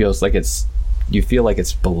rumbling feels like you feel like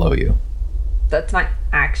it's below you. That's my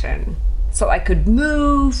action. So I could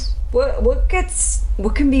move. What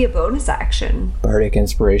can be a bonus action? Bardic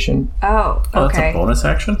Inspiration. Oh, okay. Oh, that's a bonus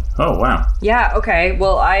action? Oh, wow. Yeah, okay.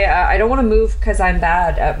 Well, I don't want to move because I'm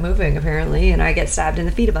bad at moving, apparently, and I get stabbed in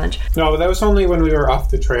the feet a bunch. No, that was only when we were off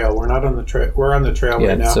the trail. We're not on the trail. We're on the trail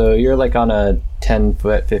right now. So you're like on a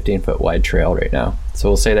 10-foot, 15-foot wide trail right now. So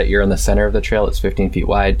we'll say that you're in the center of the trail. It's 15 feet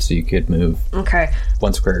wide, so you could move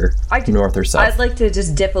 1 square north or south. I'd like to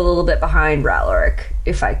just dip a little bit behind Ralric,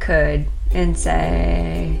 if I could, and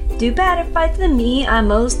say, do better fights than me. I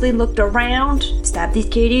mostly looked around. Stab these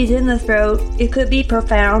kitties in the throat. It could be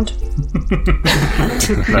profound.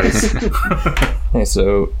 Nice. Okay,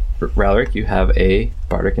 so Ralric, you have a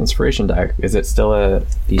Bardic Inspiration die. Is it still a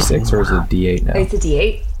D6 or is it a D8 now? It's a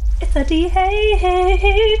D8. It's a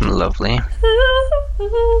D8. Lovely.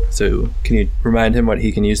 So, can you remind him what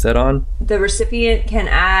he can use that on? The recipient can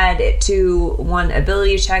add it to one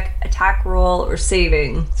ability check, attack roll, or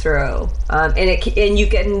saving throw. And you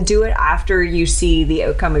can do it after you see the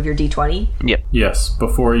outcome of your D20. Yep. Yes,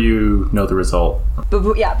 before you know the result.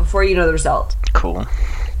 Before you know the result. Cool.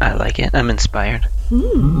 I like it. I'm inspired.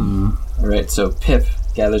 All right, so Pip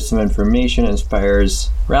gathers some information, inspires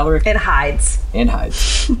Ralric. And hides.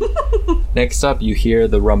 Next up, you hear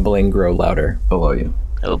the rumbling grow louder below you.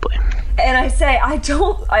 Oh boy. And I say, I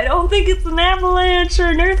don't think it's an avalanche or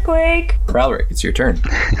an earthquake. Ralric, it's your turn.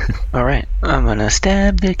 All right. I'm gonna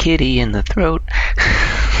stab the kitty in the throat.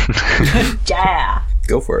 Yeah.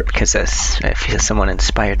 Go for it. Because I feel someone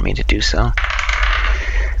inspired me to do so.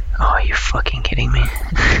 Oh, are you fucking kidding me?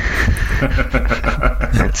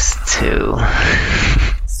 That's 2.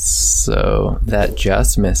 So that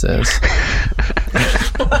just misses.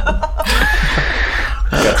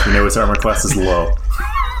 Yes, we know his armor class is low.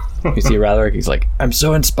 You see Ralric, he's like, I'm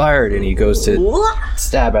so inspired, and he goes to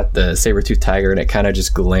stab at the saber-toothed tiger, and it kind of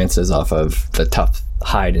just glances off of the tough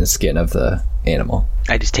hide and skin of the animal.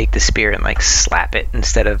 I just take the spear and slap it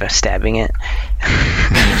instead of stabbing it,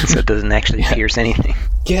 so it doesn't actually pierce anything.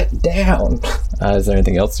 Get down! Is there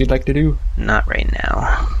anything else you'd like to do? Not right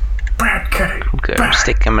now. Good.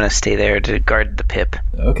 I'm gonna stay there to guard the Pip.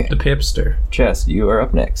 Okay. The Pipster. Chest, you are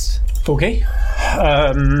up next. Okay.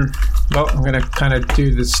 Well, I'm gonna kind of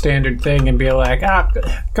do the standard thing and be like,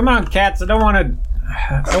 come on, cats. I don't want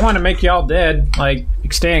to make y'all dead, like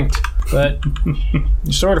extinct, but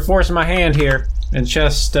you're sort of forcing my hand here. And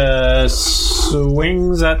Chest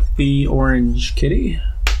swings at the orange kitty.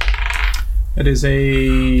 That is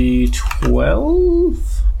a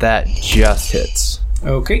 12. That just hits.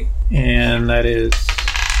 Okay, and that is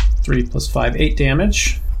 3 + 5, 8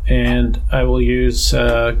 damage. And I will use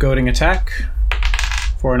goading attack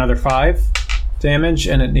for another 5 damage,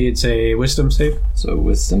 and it needs a wisdom save. So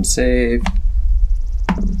wisdom save.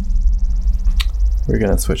 We're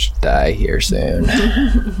gonna switch die here soon.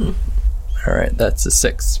 Alright, that's a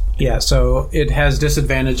 6. Yeah, so it has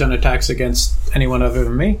disadvantage on attacks against anyone other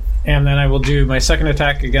than me. And then I will do my second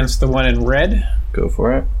attack against the one in red. Go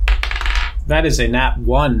for it. That is a nat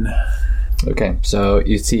 1. Okay, so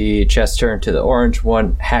you see Chest turn to the orange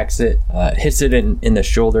one, hacks it, hits it in the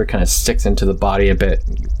shoulder, kind of sticks into the body a bit,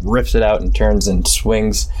 rips it out and turns and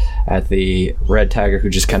swings at the red tiger, who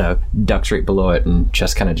just kind of ducks right below it, and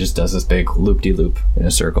Chest kind of just does this big loop-de-loop in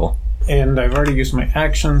a circle. And I've already used my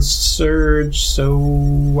action surge,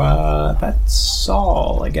 so that's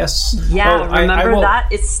all, I guess. Yeah, remember that?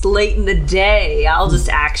 It's late in the day. I'll just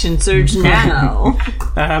action surge now.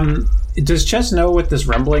 Does Chess know what this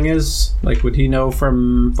rumbling is? Like, would he know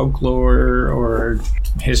from folklore or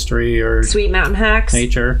history or Sweet Mountain Hacks?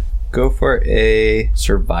 Nature? Go for a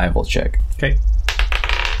survival check. Okay.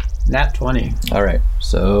 Nat 20. All right.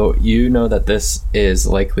 So you know that this is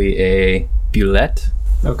likely a bulette.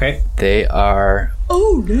 Okay. They are...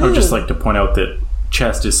 Oh, no. I would just like to point out that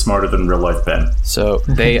Chest is smarter than real life Ben. So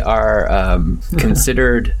they are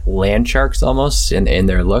considered land sharks almost in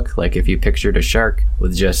their look. Like if you pictured a shark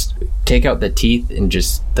with just take out the teeth and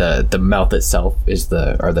just the mouth itself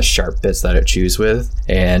are the sharp bits that it chews with,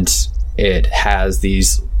 and it has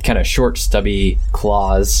these kind of short stubby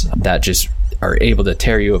claws that just are able to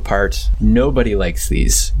tear you apart. Nobody likes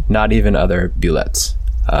these, not even other bulettes.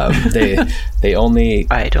 They only...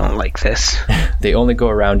 I don't like this. They only go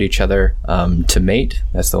around each other to mate.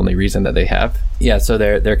 That's the only reason that they have. Yeah, so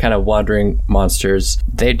they're kind of wandering monsters.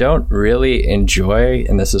 They don't really enjoy,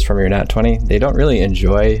 and this is from your nat 20, they don't really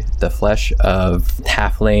enjoy the flesh of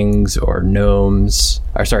halflings or gnomes.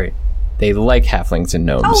 Or sorry, they like halflings and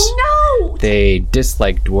gnomes. Oh no! They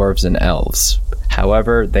dislike dwarves and elves.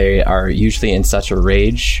 However, they are usually in such a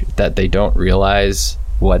rage that they don't realize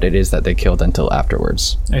what it is that they killed until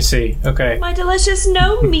afterwards. I see. Okay. My delicious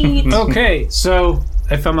gnome meat. Okay, so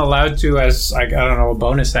if I'm allowed to, as I don't know, a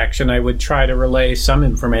bonus action, I would try to relay some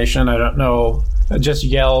information. I don't know. I'd just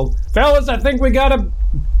yell, fellas, I think we got a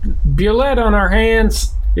bulette on our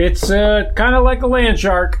hands. It's kind of like a land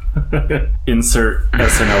shark. Insert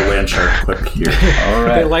SNL land shark clip here. All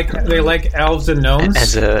right. They like elves and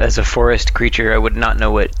gnomes. As a forest creature, I would not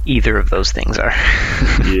know what either of those things are.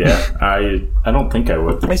 Yeah, I don't think I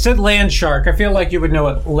would. I said land shark. I feel like you would know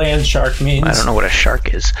what land shark means. I don't know what a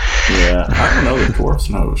shark is. Yeah, I don't know. The dwarves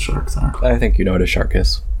know what sharks are. I think you know what a shark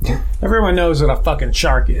is. Everyone knows what a fucking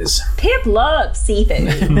shark is. Pip loves seafood.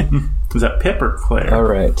 Is that Pip or Claire? All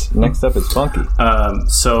right. Next up is Funky.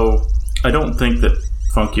 So I don't think that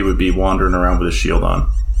Funky would be wandering around with a shield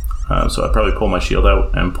on. So I'd probably pull my shield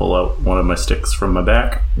out and pull out one of my sticks from my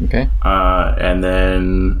back. Okay. And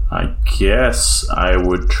then I guess I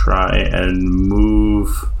would try and move.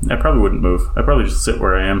 I probably wouldn't move. I'd probably just sit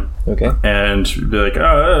where I am. Okay. And be like,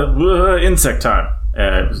 insect time.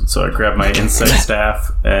 So I grab my insect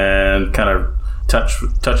staff and kind of touch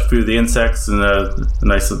a few of the insects in a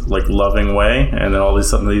nice, like, loving way, and then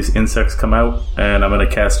some of these insects come out, and I'm going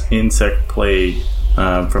to cast Insect Plague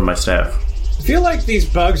from my staff. I feel like these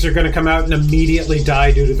bugs are going to come out and immediately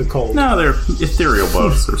die due to the cold. No, they're ethereal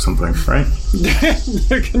bugs or something, right?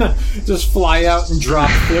 They're going to just fly out and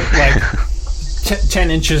drop like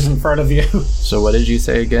 10 inches in front of you. So what did you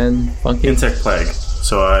say again, Funky? Insect Plague.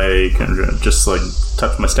 So I can just like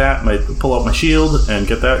touch my staff, pull out my shield and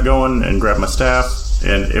get that going, and grab my staff.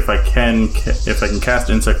 And if I can cast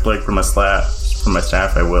Insect Plague from my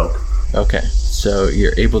staff, I will. Okay, so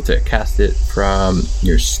you're able to cast it from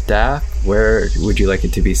your staff. Where would you like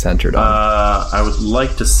it to be centered on? I would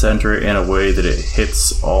like to center it in a way that it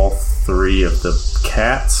hits all 3 of the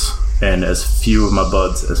cats and as few of my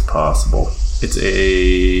buds as possible. It's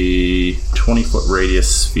a 20-foot radius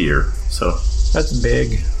sphere, so. That's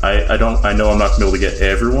big. I know I'm not going to be able to get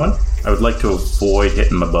everyone. I would like to avoid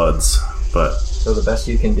hitting my buds, but... So the best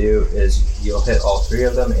you can do is you'll hit all 3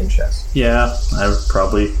 of them in chest. Yeah, I would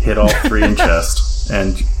probably hit all 3 in chest.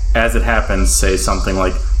 And as it happens, say something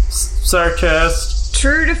like, "Sorry, chest."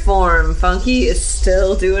 True to form, Funky is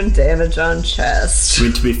still doing damage on chest. I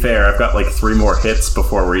mean, to be fair, I've got like 3 more hits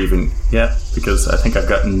before we're even... Yeah, because I think I've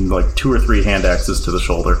gotten like 2 or 3 hand axes to the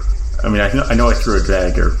shoulder. I mean, I know I threw a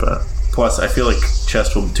dagger, but... Plus, I feel like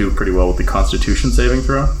chest will do pretty well with the Constitution saving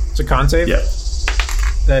throw. It's a con save? Yeah.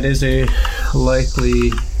 That is a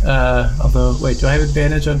likely... although, wait, do I have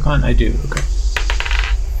advantage on con? I do, okay.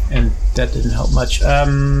 And that didn't help much.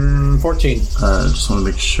 14. Just want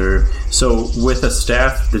to make sure. So, with a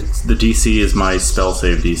staff, the DC is my spell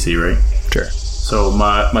save DC, right? Sure. So,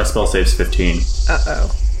 my spell save's 15.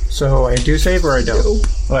 Uh-oh. So, I do save or I don't? Nope.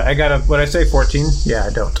 Well, I got what I say, 14? Yeah, I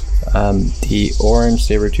don't. The orange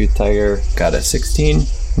saber-toothed tiger got a 16,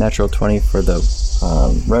 natural 20 for the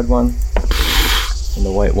red one, and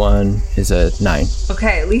the white one is a 9.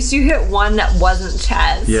 Okay, at least you hit one that wasn't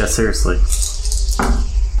Chaz. Yeah, seriously.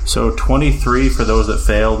 So 23 for those that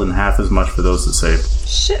failed and half as much for those that saved.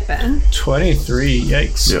 Shit, man. 23,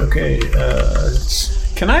 yikes. Yep. Okay,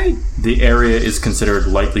 can I... The area is considered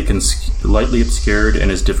lightly obscured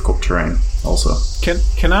and is difficult terrain also.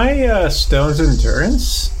 Can I Stone's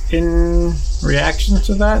Endurance in reaction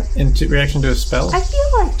to that? In reaction to a spell? I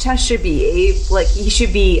feel like Chess should be he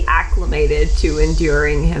should be acclimated to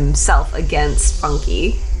enduring himself against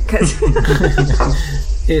Funky. Because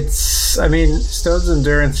Stone's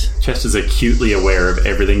Endurance. Chest is acutely aware of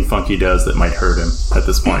everything Funky does that might hurt him at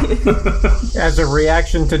this point. As a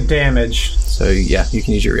reaction to damage. So yeah, you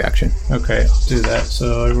can use your reaction. Okay, I'll do that.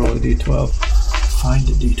 So I roll a d12. Find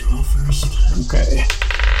a d12 first. Okay.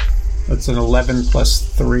 That's an 11 plus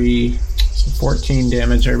 3. So 14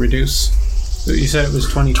 damage I reduce. So you said it was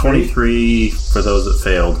 23? 23 for those that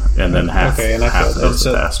failed, and then half for those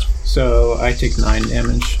that passed. So I take 9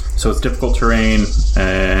 damage. So it's difficult terrain,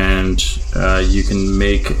 and you can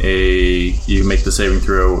make the saving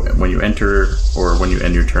throw when you enter or when you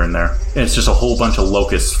end your turn there. And it's just a whole bunch of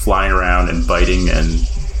locusts flying around and biting and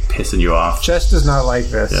pissing you off. Chest does not like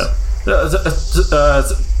this. Yeah.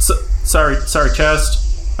 Sorry, Chest.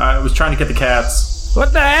 I was trying to get the cats.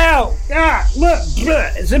 What the hell? Ah, look,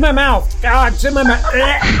 it's in my mouth. God, it's in my mouth.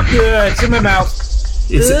 It's in my mouth.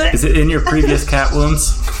 Is it in your previous cat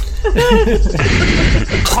wounds? Those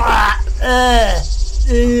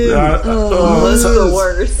are the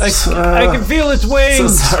worst. I can feel its wings.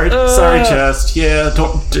 So sorry, Chest. Yeah,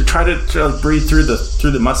 don't try to breathe through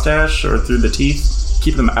the mustache or through the teeth.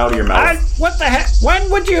 Keep them out of your mouth. What the heck? When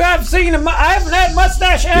would you have seen I haven't had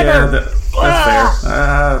mustache ever. Yeah, that's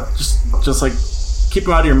fair. Just like keep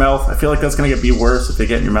them out of your mouth. I feel like that's gonna be worse if they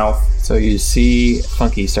get in your mouth. So you see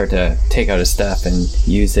Funky start to take out his staff and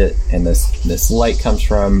use it, and this light comes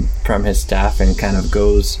from his staff and kind of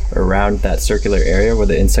goes around that circular area where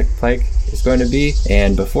the insect plague is going to be.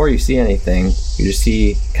 And before you see anything, you just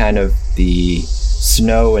see kind of the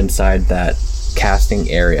snow inside that casting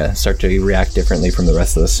area start to react differently from the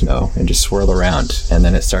rest of the snow and just swirl around, and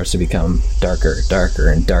then it starts to become darker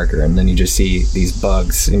and darker, and then you just see these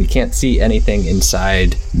bugs, and you can't see anything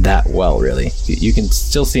inside that well, really. You can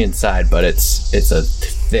still see inside, but it's a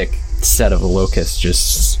thick set of locusts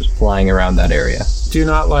just flying around that area. Do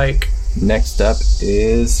not like. Next up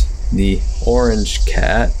is the orange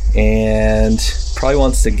cat, and probably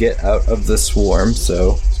wants to get out of the swarm,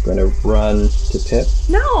 so going to run to Pip.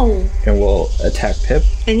 No. And will attack Pip.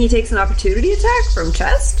 And he takes an opportunity attack from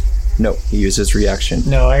chest? No, he uses reaction.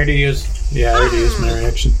 No, I already used my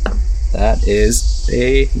reaction. That is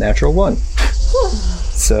a natural 1.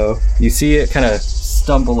 So you see it kind of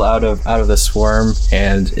stumble out of the swarm,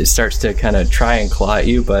 and it starts to kind of try and claw at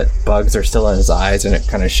you, but bugs are still in his eyes, and it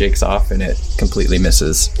kind of shakes off, and it completely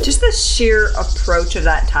misses. Just the sheer approach of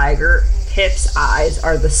that tiger, Pip's eyes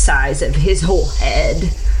are the size of his whole head.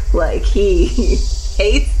 Like, he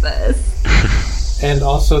hates this. And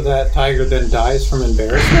also that tiger then dies from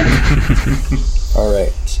embarrassment? All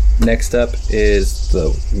right. Next up is the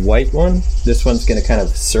white one. This one's going to kind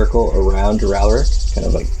of circle around Ralric, kind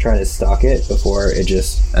of like trying to stalk it before it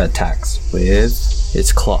just attacks with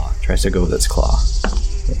its claw. Tries to go with its claw.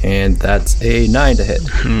 And that's a 9 to hit.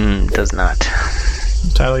 Does not.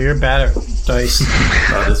 Tyler, you're bad at dice.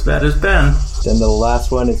 Not as bad as Ben. Then the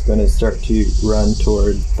last one is going to start to run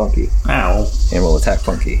toward Funky. Ow. And will attack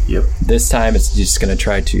Funky. Yep. This time it's just going to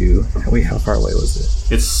try to... Wait, how far away was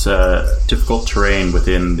it? It's difficult terrain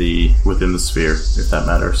within the sphere, if that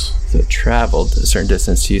matters. So it traveled a certain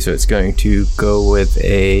distance to you, so it's going to go with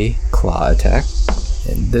a claw attack.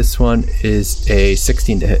 And this one is a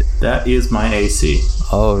 16 to hit. That is my AC.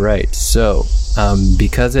 All right. So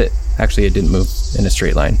because it didn't move in a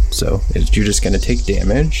straight line, so you're just going to take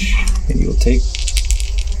damage, and you will take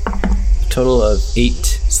a total of 8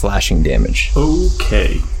 slashing damage.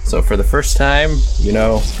 Okay. So for the first time,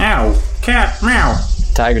 Ow! Cat! Meow!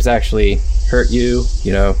 Tiger's actually hurt you.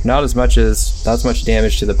 Not as much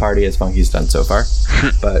damage to the party as Funky's done so far,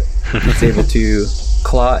 but it's able to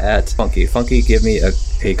claw at Funky. Funky, give me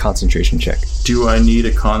a concentration check. Do I need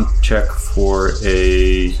a con check for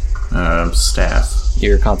a staff?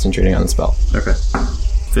 You're concentrating on the spell. Okay.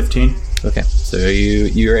 15. Okay, so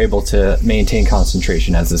you're able to maintain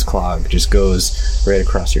concentration as this claw just goes right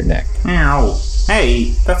across your neck. Ow!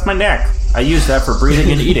 Hey, that's my neck. I use that for breathing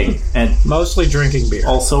and eating, and mostly drinking beer.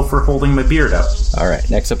 Also for holding my beard up. All right,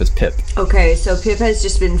 next up is Pip. Okay, so Pip has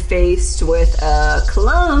just been faced with a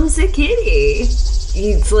clumsy kitty.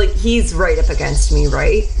 He's right up against me,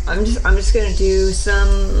 right? I'm just gonna do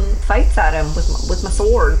some fights at him with my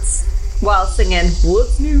swords while singing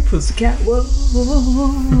 "What's New, Pussycat?" Whoa,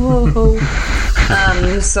 whoa, whoa.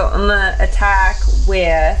 So I'm gonna attack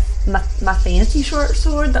with my fancy short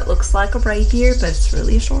sword that looks like a rapier, but it's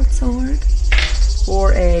really a short sword.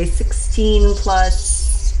 For a 16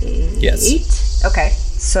 plus 8. Yes. Okay,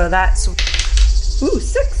 so that's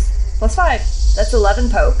 6 plus 5. That's 11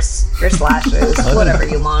 pokes or slashes, whatever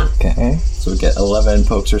you want. Okay, so we get 11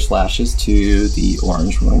 pokes or slashes to the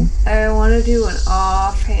orange one. I want to do an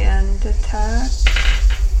offhand attack,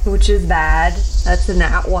 which is bad. That's a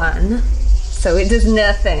nat 1. So it does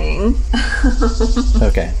nothing.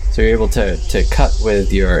 Okay, so you're able to cut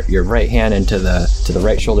with your right hand into the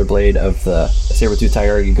right shoulder blade of the saber-tooth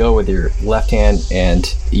tiger. You go with your left hand,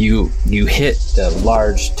 and you hit the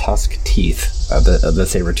large tusk teeth of the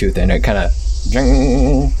saber-tooth, and it kind of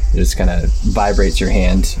just kind of vibrates your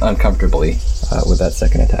hand uncomfortably with that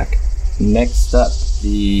second attack. Next up,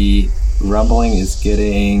 the rumbling is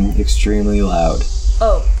getting extremely loud.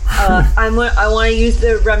 I want to use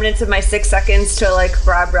the remnants of my 6 seconds to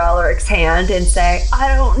grab Ralric's hand and say,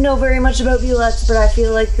 I don't know very much about violettes, but I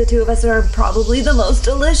feel like the two of us are probably the most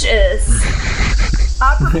delicious.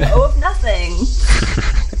 Apropos of nothing.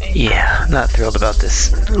 Yeah, not thrilled about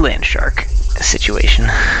this land shark situation.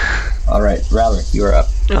 All right, Ralric, you are up.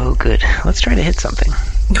 Oh, good. Let's try to hit something.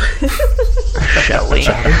 Shall we?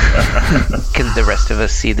 Can the rest of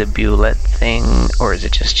us see the bullet thing, or is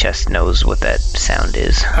it just Chest knows what that sound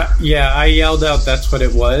is? Yeah, I yelled out that's what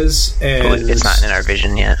it was, and it's not in our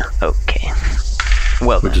vision yet. Okay.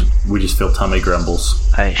 Well, we just feel tummy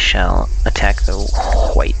grumbles. I shall attack the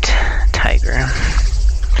white tiger.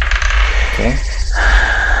 Okay.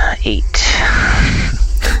 8.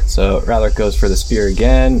 So Ralric goes for the spear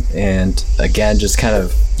again, and again, just kind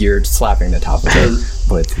of you're slapping the top of it.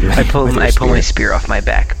 I pull my spear off my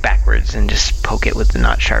back backwards and just poke it with the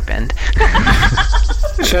not sharp end.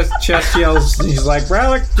 Chest yells. He's like,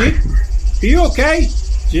 Ralric, are you okay?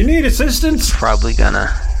 Do you need assistance? Probably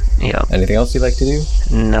gonna. Yep. Anything else you'd like to do?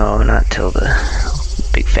 No, not till the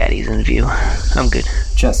big fatty's in view. I'm good.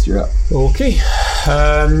 Chest, you're up. Okay.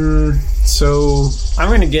 So I'm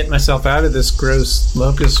going to get myself out of this gross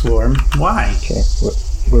locust swarm. Why? Okay.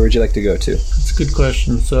 Where would you like to go to? That's a good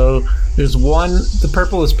question. So there's one. The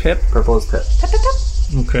purple is Pip. Purple is Pip. Pip, pip,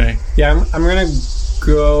 pip. Okay. Yeah, I'm going to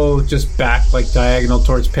go just back diagonal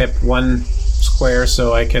towards Pip, one square,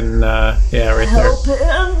 so I can. Right Help there.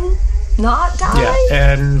 Help him not die.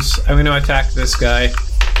 Yeah, and I'm going to attack this guy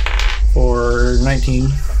for 19.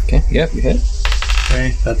 Okay, yep, you hit.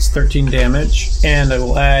 Okay, that's 13 damage. And I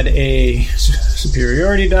will add a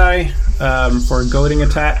superiority die for a goading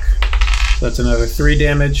attack. So that's another 3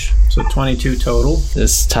 damage, so 22 total.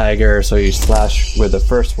 This tiger, so you slash with the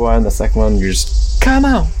first one, the second one, you just come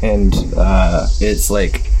out. And it's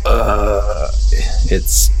like, it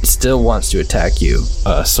still wants to attack you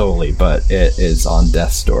solely, but it is on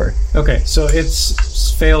death's door. Okay, so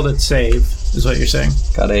it's failed its save, is what you're saying?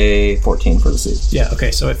 Got a 14 for the save. Yeah, okay,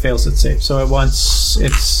 so it fails its save. So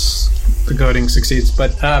the goading succeeds,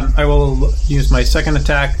 but I will use my second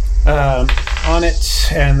attack on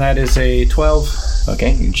it, and that is a 12.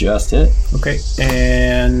 Okay, you just hit. Okay,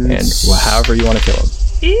 and however you want to kill him.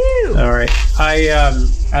 Ew! Alright,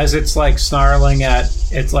 as it's like snarling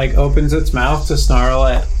it like opens its mouth to snarl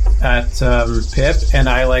at Pip, and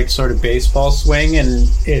I like sort of baseball swing, and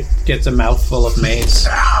it gets a mouthful of mace.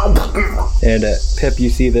 And Pip,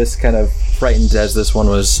 you see this kind of frightened as this one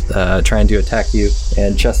was trying to attack you,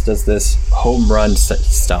 and Chess does this home run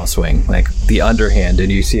style swing, like the underhand,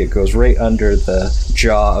 and you see it goes right under the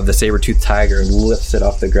jaw of the saber-toothed tiger and lifts it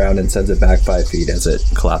off the ground and sends it back 5 feet as it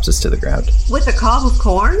collapses to the ground. With a cob of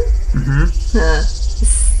corn? Mm-hmm.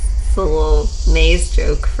 It's a little maze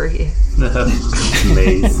joke for you.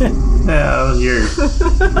 Maze.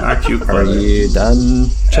 Aren't you clever? Are you done,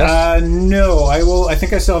 Chess? No, I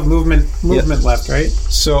think I still have movement left, right?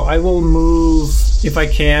 So I will move, if I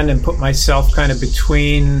can, and put myself kind of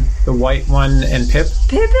between the white one and Pip.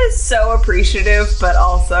 Pip is so appreciative, but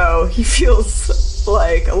also he feels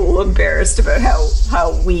like a little embarrassed about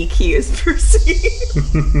how weak he is perceived.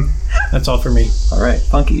 That's all for me. All right,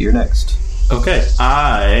 Funky, you're next. Okay,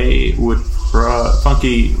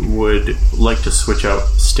 Funky would like to switch out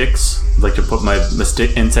sticks. I'd like to put my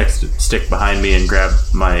insect stick behind me and grab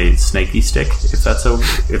my snaky stick, if that's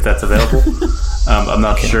available. I'm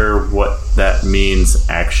not sure what that means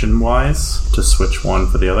action-wise, to switch one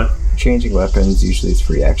for the other. Changing weapons, usually it's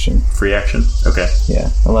free action. Free action? Okay. Yeah,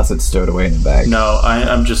 unless it's stowed away in a bag. No,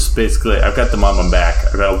 I'm just basically, I've got them on my back.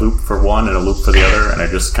 I've got a loop for one and a loop for the other, and I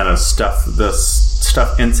just kind of stuff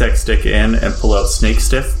insect stick in and pull out snake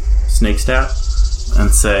staff and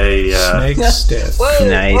say snake stiff. Whoa,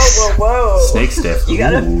 nice. Whoa. Snake stiff. You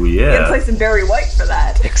gotta play some Barry White for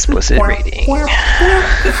that. Explicit rating.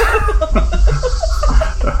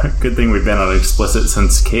 Good thing we've been on explicit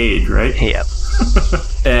since Cage, right? Yep.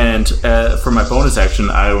 And for my bonus action,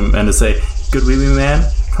 I'm going to say, "Good wee wee man,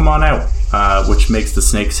 come on out," which makes the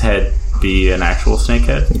snake's head be an actual snake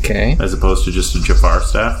head, okay, as opposed to just a Jafar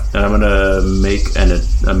staff. And I'm going to make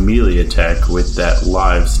a melee attack with that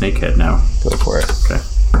live snake head now. Go for it. Okay.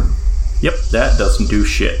 Yep, that doesn't do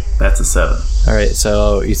shit. That's a 7. All right,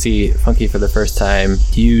 so you see Funky for the first time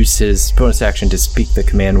use his bonus action to speak the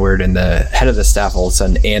command word, and the head of the staff all of a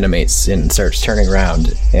sudden animates and starts turning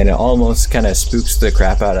around, and it almost kind of spooks the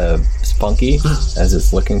crap out of Funky as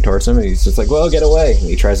it's looking towards him, and he's just like, well, get away, and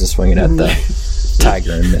he tries to swing it at the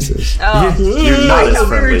tiger and misses. Oh, You're not I as thought we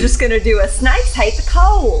friendly. were just going to do a snakes hate the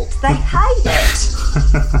cold. They hate it.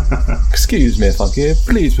 Excuse me, Funky,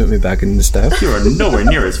 please put me back in the staff. You are nowhere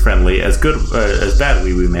near as friendly as bad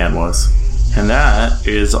Wee Wee Man was. And that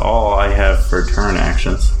is all I have for turn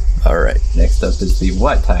actions. Alright, next up is the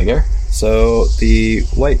white tiger. So the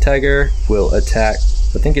white tiger will attack,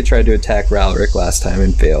 I think it tried to attack Ralric last time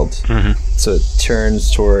and failed. Mm-hmm. So it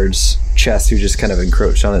turns towards Chest, who just kind of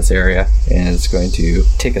encroached on its area, and it's going to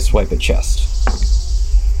take a swipe at Chest.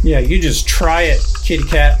 Yeah, you just try it, kitty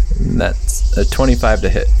cat. And that's a 25 to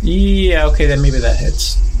hit. Yeah, okay, then maybe that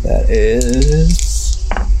hits. That is...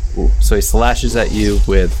 Ooh. So he slashes at you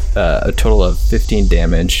with a total of 15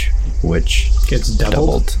 damage, which gets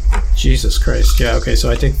doubled. Jesus Christ. Yeah, okay,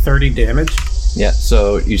 so I take 30 damage. Yeah,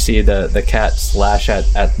 so you see the cat slash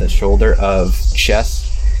at the shoulder of Chess,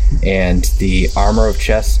 and the armor of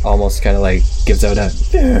Chess almost kind of like gives out a...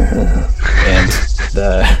 and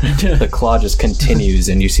the claw just continues,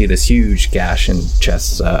 and you see this huge gash in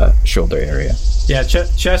Chess's shoulder area. Yeah,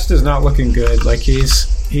 Chest is not looking good. Like, he's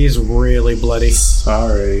really bloody.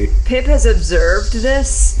 Sorry. Pip has observed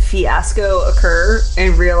this fiasco occur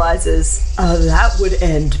and realizes, that would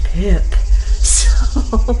end Pip.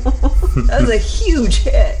 So, that was a huge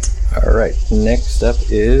hit. Alright, next up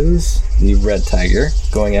is the red tiger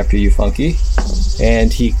going after you, Funky.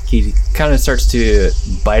 And he kind of starts to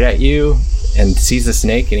bite at you and sees the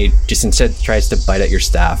snake, and he just instead tries to bite at your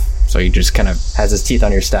staff. So he just kind of has his teeth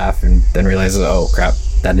on your staff and then realizes, oh crap,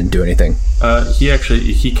 that didn't do anything.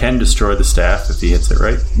 He can destroy the staff if he hits it,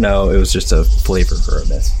 right? No, it was just a flavor for a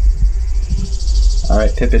miss.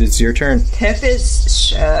 Alright, Pip, it is your turn. Pip is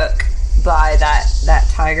shook by that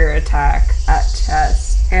tiger attack at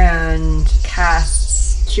Chess and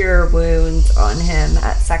casts cure wounds on him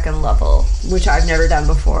at 2nd level, which I've never done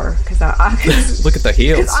before because Look at the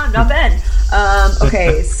heals. Because I'm not Ben.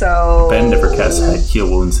 Okay, so Ben never casts heal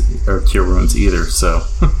wounds or cure wounds either, so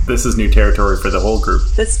this is new territory for the whole group.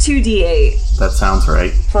 That's 2d8. That sounds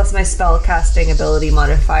right. Plus my spell casting ability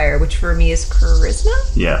modifier, which for me is charisma.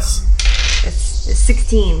 Yes. It's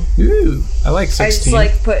 16. Ooh, I like 16. I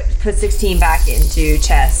just like put 16 back into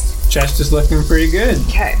chest. Chest is looking pretty good.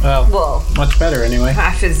 Okay. Well, much better anyway.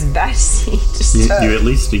 Half as best. You at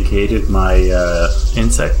least negated my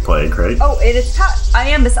insect plague, right? Oh, it is touch. I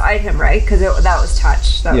am beside him, right? Because that was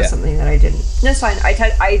touch. That was something that I didn't. No, it's fine.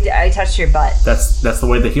 I touched your butt. That's the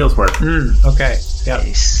way the heals work. Okay. Yeah.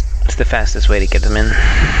 It's the fastest way to get them in.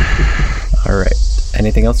 All right.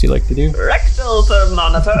 Anything else you'd like to do? Rectal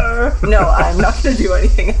thermometer. No, I'm not going to do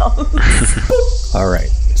anything else. All right.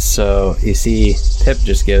 So you see Pip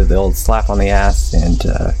just give the old slap on the ass and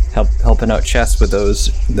helping out Chess with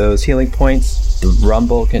those healing points. The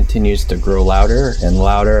rumble continues to grow louder and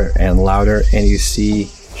louder and louder, and you see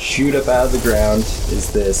shoot up out of the ground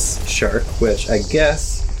is this shark, which I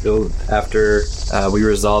guess after we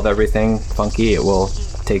resolve everything, Funky, it will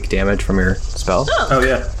take damage from your spell. Oh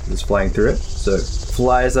yeah. It's flying through it. So it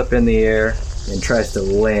flies up in the air and tries to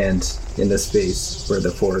land in the space where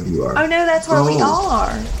the 4 of you are. Oh no, that's where we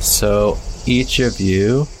are. So each of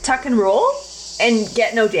you, tuck and roll and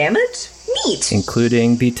get no damage? Neat.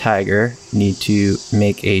 Including the tiger, need to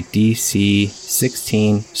make a DC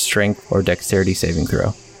 16 strength or dexterity saving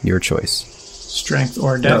throw. Your choice. Strength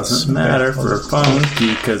or dex. Doesn't matter for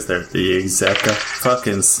Funky because they're the exact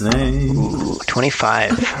fucking same. Ooh,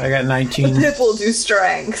 25. I got 19. Pip will do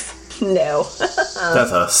strength. No.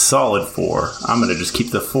 That's a solid 4. I'm going to just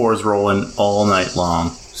keep the 4s rolling all night long.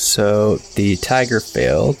 So the tiger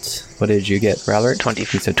failed. What did you get, Rallard? 20. You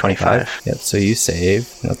said 25. Yep, so you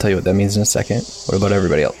save. And I'll tell you what that means in a second. What about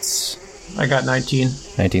everybody else? I got 19.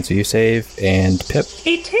 19, so you save. And Pip?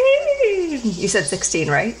 18. You said 16,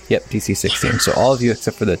 right? Yep, DC 16. So all of you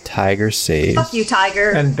except for the tiger save. Fuck you, tiger.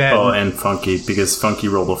 And Ben. Oh, and Funky, because Funky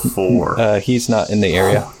rolled a 4. He's not in the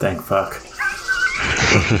area. Oh, thank fuck.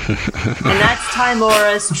 And that's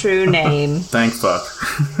Timora's true name. Thank fuck.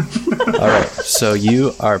 Alright, so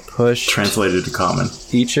you are pushed. Translated to common.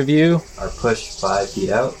 Each of you are pushed 5 feet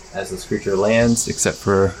out as this creature lands, except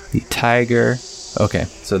for the tiger. Okay,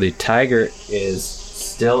 so the tiger is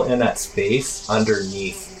still in that space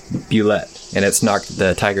underneath Bulette, and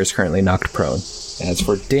the tiger is currently knocked prone. As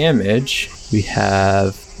for damage, we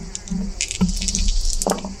have...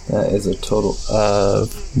 That is a total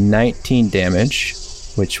of 19 damage,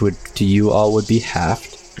 which to you all would be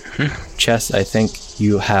halved. Chess, I think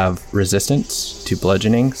you have resistance to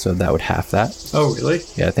bludgeoning, so that would half that. Oh, really?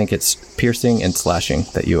 Yeah, I think it's piercing and slashing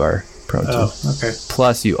that you are prone to. Oh, okay.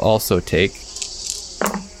 Plus, you also take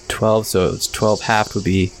 12, so it's 12 halved would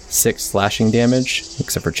be 6 slashing damage,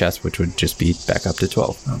 except for Chess, which would just be back up to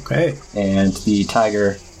 12. Okay. And the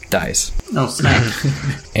tiger dies. Oh, snap.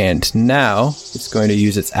 And now it's going to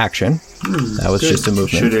use its action. That was just a movement.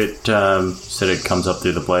 Should it, said it comes up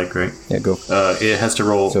through the plague, right? Yeah, go. It has to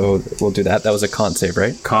roll. So we'll do that. That was a con save,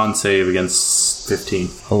 right? Con save against 15.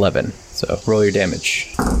 11. So roll your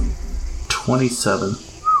damage. 27.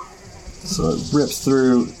 So it rips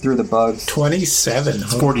through the bugs. 27.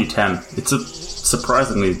 It's 40-10. It's a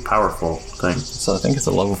surprisingly powerful thing. So I think it's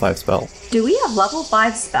a level 5 spell. Do we have level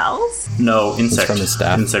 5 spells? No, insect. It's from the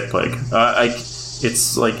staff. Insect plague.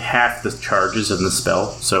 It's like half the charges in the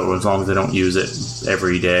spell, so as long as I don't use it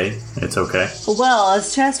every day, it's okay. Well,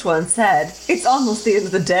 as Chest once said, it's almost the end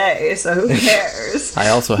of the day, so who cares? I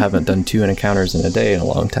also haven't done 2 encounters in a day in a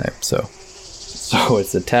long time, so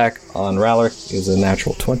its attack on Ralric is a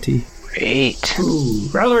natural 20. Great. Ooh,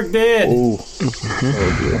 Ralric dead. Ooh.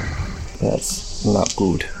 Oh dear. That's not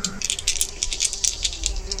good.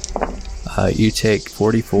 You take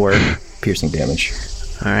 44 piercing damage.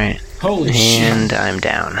 All right. Holy shit. And I'm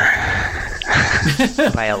down.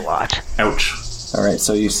 By a lot. Ouch. Alright,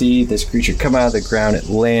 so you see this creature come out of the ground. It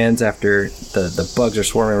lands after the bugs are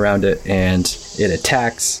swarming around it, and it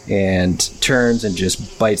attacks and turns and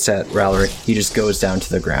just bites at Ralric. He just goes down to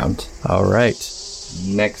the ground. Alright.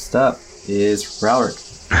 Next up is Ralric.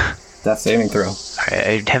 Death saving throw.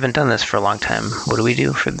 I haven't done this for a long time. What do we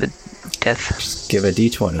do for the death? Just give a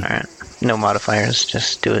d20. Alright. No modifiers,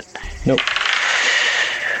 just do it. Nope.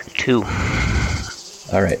 2.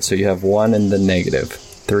 Alright, so you have 1 in the negative.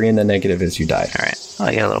 3 in the negative as you die. Alright. Oh,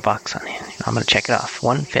 I got a little box on it. I'm going to check it off.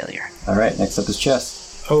 1 failure. Alright, next up is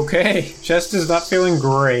Chest. Okay, Chest is not feeling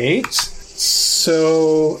great.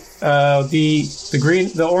 So,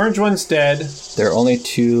 the orange one's dead. There are only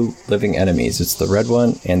 2 living enemies. It's the red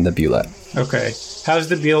one and the Bulette. Okay. How's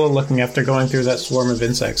the Beulah looking after going through that swarm of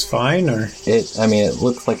insects? Fine, or? It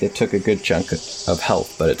looks like it took a good chunk of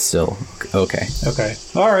health, but it's still okay. Okay.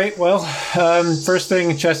 All right, well, first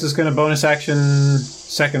thing, Chess is going to bonus action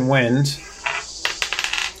Second Wind.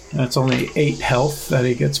 That's only 8 health that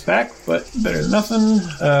he gets back, but better than nothing.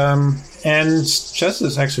 And Chess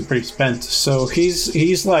is actually pretty spent, so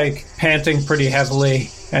he's like panting pretty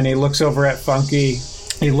heavily, and he looks over at Funky.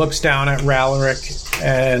 He looks down at Ralaric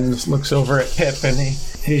and looks over at Pip, and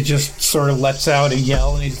he just sort of lets out a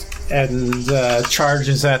yell and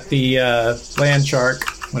charges at the land shark,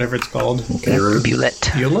 whatever it's called. Okay.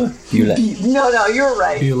 Bulette. Beulah? No, you're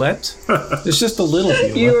right. Bulette? It's just a little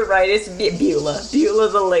Beulah. You were right. It's Beulah. Beulah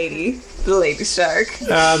the lady shark.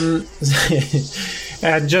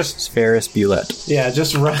 And just Ferris Bulette. Yeah,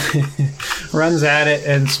 just runs at it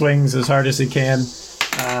and swings as hard as he can.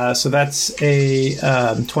 So that's a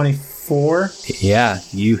 24. Yeah,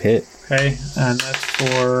 you hit. Okay, and that's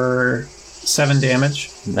for 7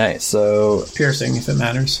 damage. Nice. So piercing, if it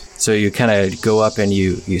matters. So you kind of go up and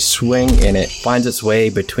you swing, and it finds its way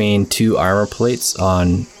between 2 armor plates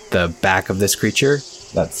on the back of this creature.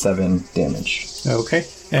 That's 7 damage. Okay,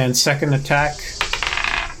 and second attack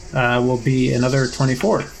will be another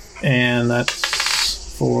 24, and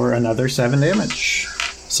that's for another 7 damage.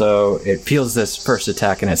 So it feels this first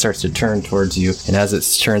attack, and it starts to turn towards you. And as it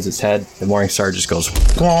turns its head, the Morning Star just goes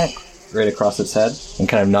right across its head and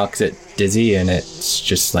kind of knocks it dizzy, and it's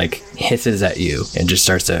just like hisses at you and just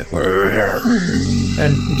starts to...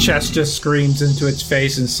 And Chess just screams into its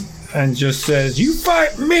face and just says, "You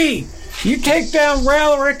fight me! You take down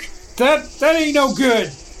Ralaric! That ain't no good!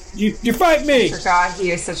 You fight me!" I forgot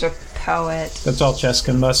he is such a poet. That's all Chess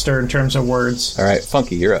can muster in terms of words. All right,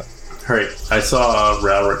 Funky, you're up. Alright, I saw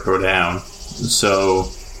Ralaric go down, so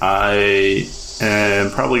I am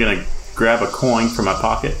probably going to grab a coin from my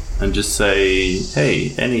pocket and just say,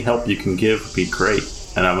 "Hey, any help you can give would be great."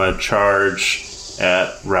 And I'm going to charge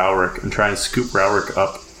at Ralaric and try and scoop Ralaric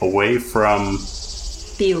up away from...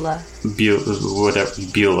 Beulah.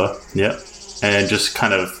 Beulah, yeah. And just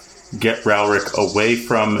kind of get Ralaric away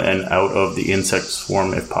from and out of the insect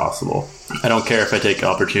swarm if possible. I don't care if I take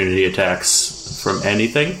opportunity attacks from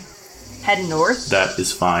anything. Head north? That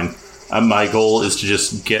is fine. My goal is to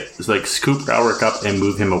just scoop Ralaric up and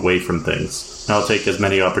move him away from things. And I'll take as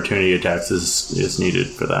many opportunity attacks as needed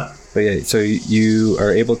for that. But yeah, so you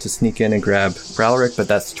are able to sneak in and grab Ralaric, but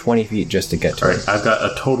that's 20 feet just to get to him. All right, I've got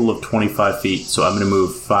a total of 25 feet, so I'm going to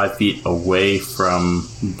move 5 feet away from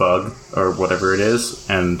Bug, or whatever it is,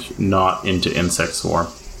 and not into Insect Swarm.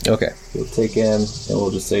 Okay, we'll take him, and we'll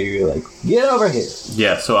just say you're like, "Get over here!"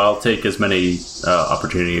 Yeah, so I'll take as many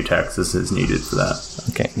opportunity attacks as is needed for that.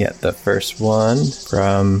 Okay, yeah, the first one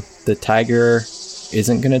from the tiger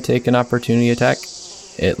isn't going to take an opportunity attack.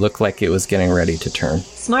 It looked like it was getting ready to turn.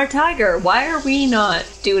 Smart tiger, why are we not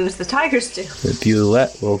doing as the tigers do? The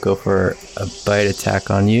Bulette will go for a bite attack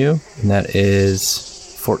on you, and that is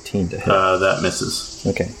 14 to hit. That misses.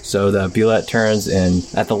 Okay, so the Bulette turns and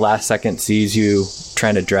at the last second sees you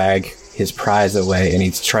trying to drag his prize away, and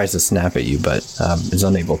he tries to snap at you, but is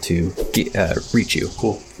unable to reach you.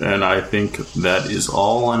 Cool. And I think that is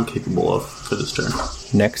all I'm capable of for this turn.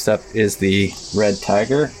 Next up is the red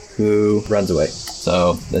tiger, who runs away.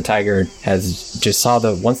 So the tiger has just saw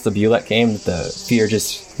once the Bulette came, the fear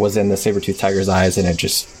just was in the saber-toothed tiger's eyes, and it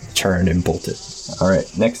just turned and bolted. All right,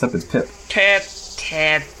 next up is Pip. Pip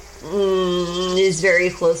is very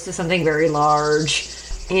close to something very large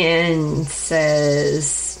and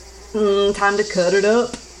says, "Time to cut it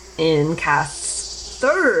up," and casts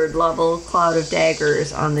 3rd level Cloud of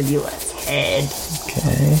Daggers on the Bulette's head.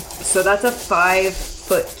 Okay. So that's a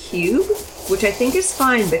 5-foot cube, which I think is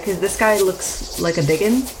fine because this guy looks like a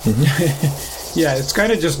biggin. Yeah, it's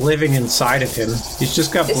kind of just living inside of him. He's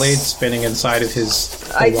just got blades spinning inside of his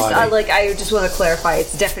body. I just want to clarify,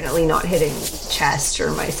 it's definitely not hitting chest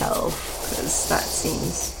or myself, because that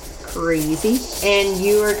seems crazy. And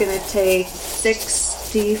you are going to take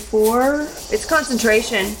 64. It's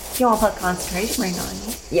concentration. You want to put concentration ring on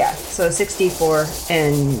you? Yeah, so 64,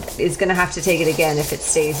 and is going to have to take it again if it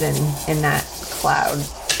stays in that cloud.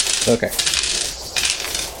 Okay.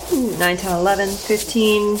 9, 10, 11,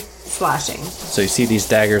 15... slashing. So you see these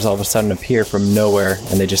daggers all of a sudden appear from nowhere,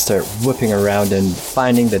 and they just start whipping around and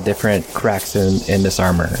finding the different cracks in this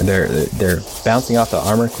armor. They're bouncing off the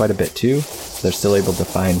armor quite a bit too. They're still able to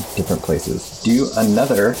find different places. Do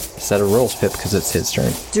another set of rolls, Pip, because it's his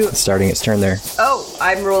turn. It's starting its turn there. Oh,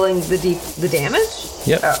 I'm rolling the damage?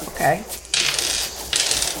 Yep. Oh, okay.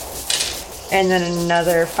 And then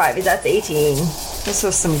another 5. That's 18. This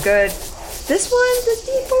was some good This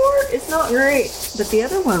D4 is not great, but the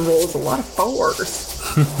other one rolls a lot of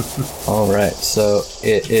 4s. All right, so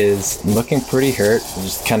it is looking pretty hurt. It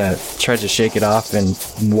just kind of tries to shake it off and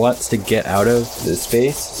wants to get out of the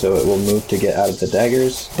space, so it will move to get out of the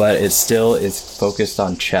daggers, but it still is focused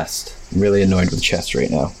on chest. I'm really annoyed with chest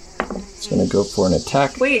right now. It's going to go for an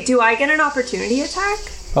attack. Wait, do I get an opportunity attack?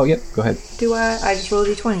 Oh, yep, go ahead. Do I just roll a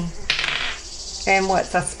d20. And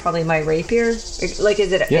that's probably my rapier? Like,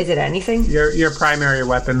 is it anything? Your primary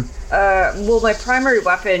weapon. Well, my primary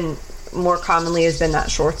weapon more commonly has been that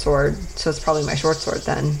short sword, so it's probably my short sword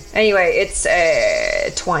then. Anyway, it's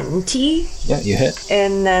 20. Yeah, you hit.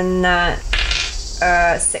 And then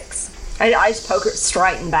 6. I just poke it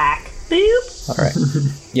straight in back. Boop. All right.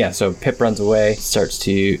 Yeah, so Pip runs away, the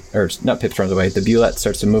Bulette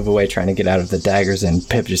starts to move away, trying to get out of the daggers, and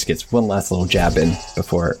Pip just gets one last little jab in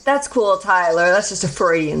before... That's cool, Tyler. That's just a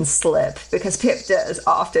Freudian slip, because Pip does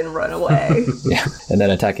often run away. Yeah, and then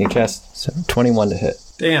attacking chest, so 21 to hit.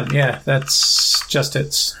 Damn, yeah, that's just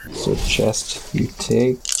hits. So chest, you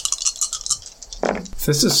take... If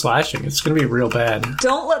this is slashing, it's going to be real bad.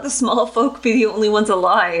 Don't let the small folk be the only ones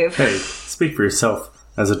alive. Hey, speak for yourself.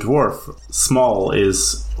 As a dwarf, small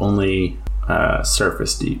is only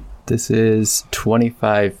surface deep. This is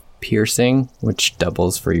 25 piercing, which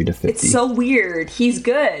doubles for you to 50. It's so weird. He's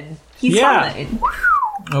good. He's fine.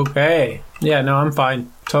 Okay. Yeah, no, I'm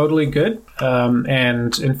fine. Totally good.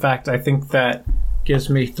 And in fact, I think that gives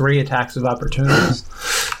me 3 attacks of opportunities.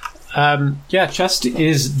 Chest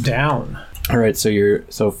is down. All right,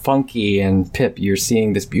 so Funky and Pip, you're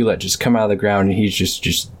seeing this Bulette just come out of the ground, and he's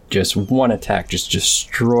just one attack just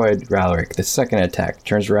destroyed Ralric. The second attack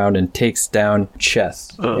turns around and takes down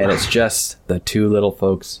Chest. And it's just the 2 little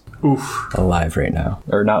folks alive right now.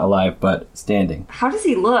 Or not alive, but standing. How does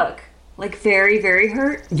he look? Like very, very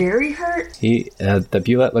hurt? Very hurt? The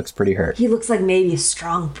Bulette looks pretty hurt. He looks like maybe a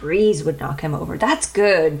strong breeze would knock him over. That's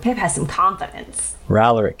good. Pip has some confidence.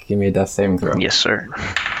 Ralric, give me a death saving throw. Yes, sir.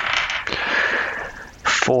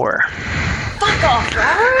 4. Fuck off,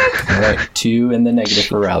 Ralric! All right, 2 in the negative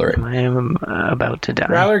for Ralric. I am about to die.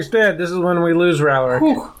 Ralric's dead. This is when we lose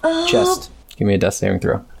Ralric. Chest, give me a death saving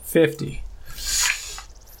throw. 50.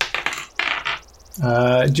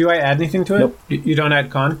 Do I add anything to it? Nope. You don't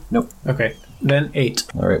add con? Nope. Okay, then 8.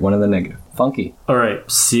 All right, 1 in the negative. Funky. All right,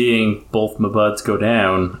 seeing both my buds go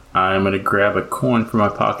down, I'm going to grab a coin from my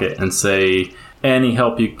pocket and say, any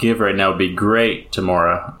help you give right now would be great,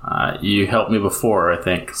 Tamora. You helped me before, I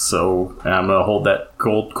think, so I'm going to hold that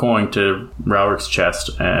gold coin to Ralric's chest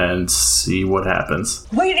and see what happens.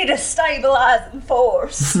 We need a stabilizing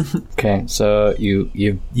force. Okay, so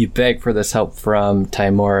you beg for this help from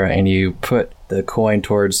Tymora, and you put the coin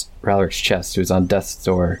towards Ralric's chest, who's on death's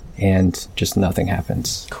door, and just nothing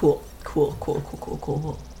happens. Cool.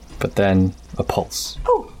 But then a pulse.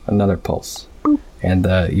 Oh. Another pulse. And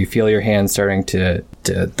you feel your hand starting to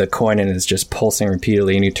the coin, and it's just pulsing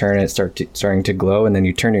repeatedly, and you turn it, starting to glow, and then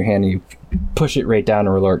you turn your hand and you push it right down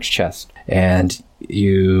to Ralric's chest. And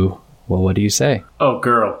what do you say? Oh,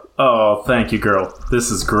 girl. Oh, thank you, girl.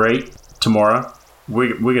 This is great. Tamora,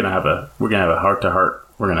 we're gonna have a heart to heart.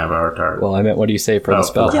 We're gonna have a heart to heart. Well, I meant, what do you say for the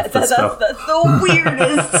spell? Yeah, that's the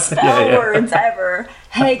weirdest spell words ever.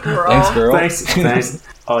 Hey, girl. Thanks, girl. Thanks.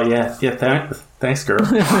 Oh yeah. Thanks, girl.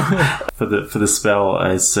 for the spell,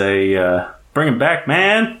 I say, bring him back,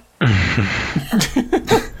 man.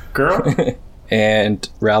 Girl. And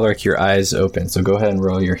Ralric, your eyes open, so go ahead and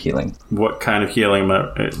roll your healing. What kind of healing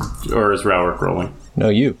or is Ralric rolling? No,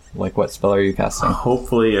 you. Like, what spell are you casting?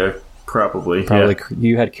 Hopefully, probably. Probably. Yeah.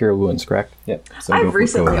 You had Cure Wounds, correct? Yep. So I've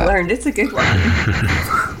recently learned it's a good one.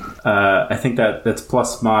 I think that's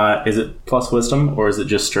plus is it plus wisdom, or is it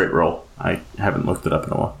just straight roll? I haven't looked it up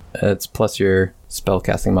in a while. It's plus your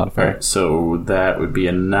spellcasting modifier. All right, so that would be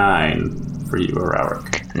a 9 for you,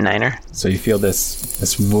 Ralric. 9er. So you feel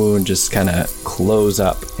this wound just kind of close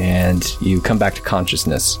up, and you come back to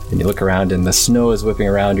consciousness, and you look around, and the snow is whipping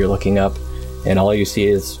around. You're looking up, and all you see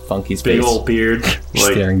is Funky's big face. Big old beard.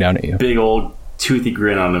 Staring down at you. Big old toothy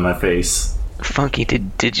grin on my face. Funky,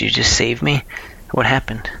 did you just save me? What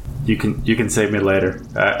happened? You can save me later.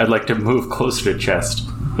 I'd like to move closer to chest.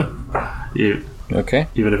 Okay.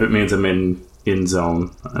 Even if it means I'm in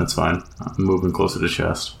zone, that's fine. I'm moving closer to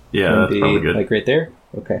chest. Yeah, that's probably good. Like right there?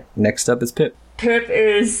 Okay. Next up is Pip. Pip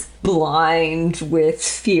is blind with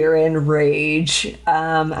fear and rage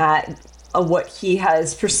at what he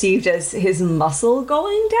has perceived as his muscle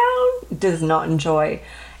going down. Does not enjoy.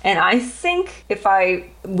 And I think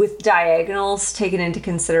with diagonals taken into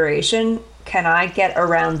consideration, can I get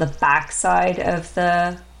around the backside of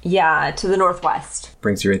to the northwest?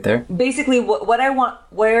 brings you right there. Basically, what I want,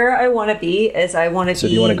 where I want to be is I want to be... So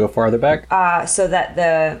do you want to go farther back? So that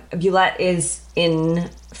the Bulette is in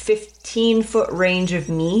 15-foot range of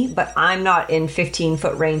me, but I'm not in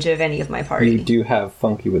 15-foot range of any of my party. You do have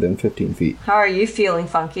Funky within 15 feet. How are you feeling,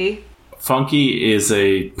 Funky? Funky is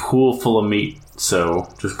a pool full of meat, so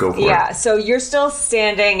just go for it. Yeah, so you're still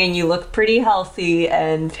standing and you look pretty healthy,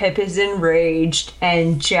 and Pip is enraged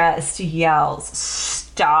and just yells,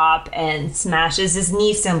 "Stop!" and smashes his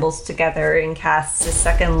knee cymbals together and casts a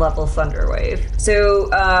 2nd level Thunder Wave. So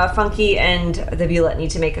Funky and the Bulette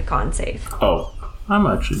need to make a con save. Oh, I'm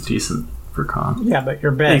actually decent for con. Yeah, but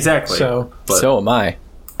you're big. Exactly. So am I.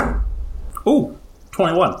 Ooh,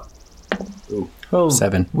 21. Ooh. Oh,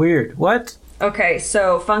 7. Weird. What? Okay,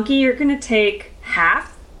 so Funky, you're going to take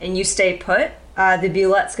half and you stay put. The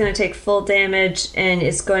Bulette's going to take full damage and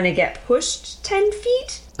is going to get pushed 10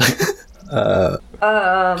 feet.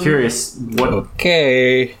 Curious. What?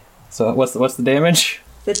 Okay. So what's the damage?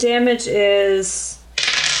 The damage is...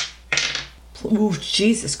 Ooh,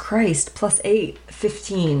 Jesus Christ. +8.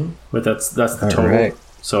 15. But that's the total. Right.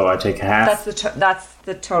 So I take half. That's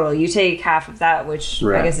the total. You take half of that, which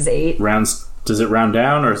I guess is 8. Rounds. Does it round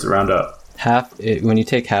down or does it round up? When you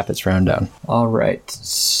take half, it's round down. All right.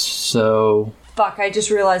 So... Fuck, I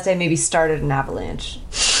just realized I maybe started an avalanche.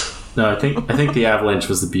 No, I think the avalanche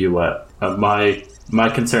was the Bulette. My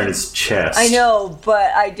concern is chest. I know,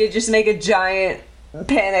 but I did just make a giant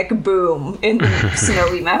panic boom in the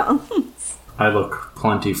snowy mountains. I look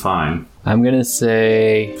plenty fine. I'm going to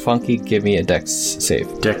say, Funky, give me a dex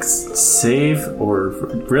save. Dex save, or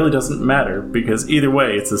really doesn't matter, because either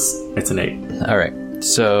way, it's an 8. All right.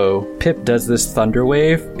 So Pip does this thunder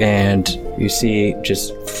wave, and you see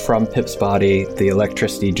just from Pip's body, the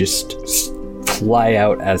electricity just fly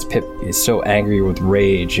out as Pip is so angry with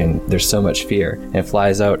rage and there's so much fear. And it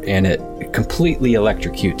flies out and it completely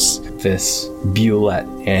electrocutes this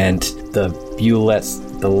Bulette, and the Bulette's,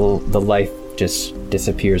 the life just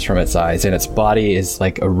disappears from its eyes, and its body is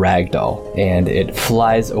like a rag doll, and it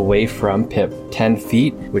flies away from Pip 10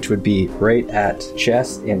 feet, which would be right at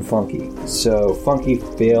Chest and Funky. So Funky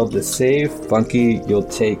failed to save. Funky, you'll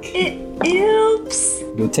take... Oops.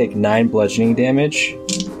 You'll take 9 bludgeoning damage.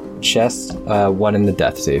 Chest, 1 in the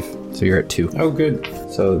death save. So you're at 2. Oh, good.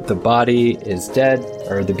 So the body is dead,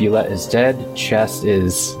 or the Bulette is dead. Chest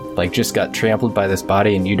is just got trampled by this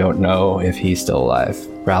body, and you don't know if he's still alive.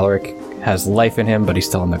 Ralric has life in him, but he's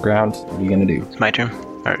still on the ground. What are you gonna do? It's my turn.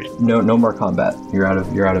 All right. No more combat. You're out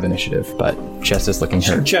of initiative. But Chest is looking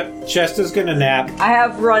hurt. Chest is gonna nap. I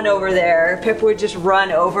have run over there. Pip would just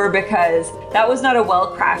run over because that was not a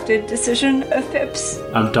well-crafted decision of Pip's.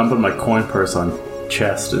 I'm dumping my coin purse on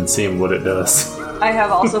Chest and seeing what it does. I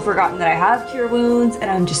have also forgotten that I have cure wounds,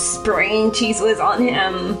 and I'm just spraying cheese whiz on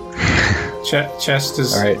him. Chest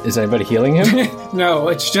is... All right, is anybody healing him? No,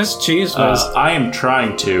 it's just cheese whiz. I am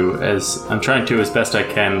trying to as best I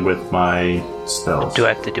can with my spells. Do I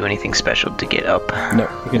have to do anything special to get up? No,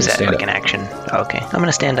 you can Is that stand like up. an action? Okay, I'm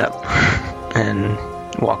gonna stand up and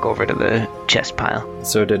walk over to the chest pile.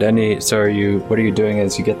 So what are you doing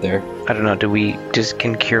as you get there? I don't know,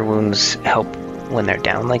 can cure wounds help when they're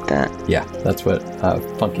down like that? Yeah, that's what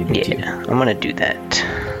Funky did too. Yeah, I'm gonna do that.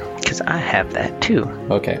 Because I have that too.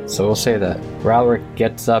 Okay, so we'll say that. Ralric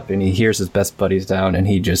gets up and he hears his best buddies down, and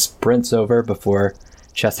he just sprints over before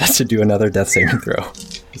Chest has to do another death saving throw.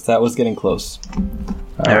 Because that was getting close.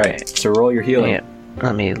 All right, so roll your healing. Yeah,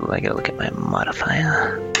 let me look at my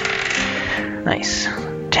modifier. Nice.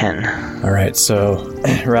 10. All right, so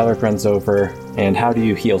Ralric runs over, and how do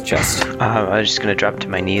you heal Chest? I was just gonna drop to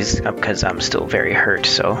my knees because I'm still very hurt,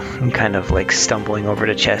 so I'm kind of stumbling over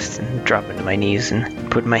to Chest and dropping to my knees and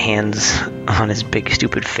put my hands on his big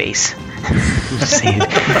stupid face, saying,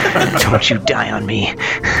 "Don't you die on me."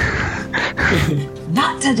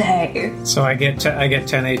 Not today. So I get 10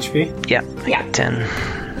 HP? Yeah, I got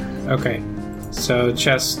 10. Okay. So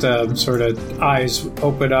Chest sort of eyes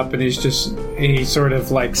open up, and he sort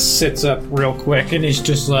of sits up real quick, and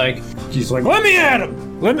he's like, let me at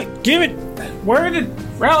him! Let me, give it!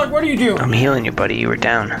 Rallic, what are you doing? I'm healing you, buddy, you were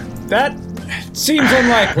down. That seems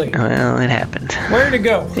unlikely. Well, it happened. Where'd it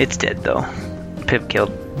go? It's dead, though. Pip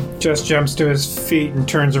killed. Just jumps to his feet and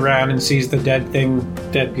turns around and sees the dead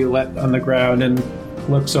Bulette on the ground, and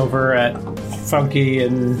looks over at Funky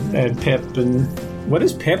and Pip, and what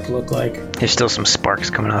does Pip look like? There's still some sparks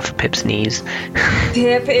coming off of Pip's knees.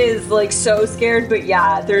 Pip is so scared, but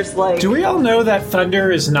yeah, there's Do we all know that thunder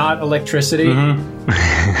is not electricity?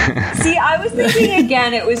 Mm-hmm. See, I was thinking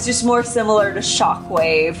again, it was just more similar to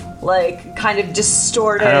shockwave, kind of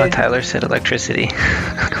distorted. I don't know, Tyler said electricity.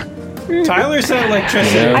 Tyler's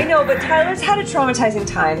electricity. I know, but Tyler's had a traumatizing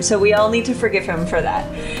time, so we all need to forgive him for that.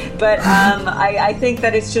 But I think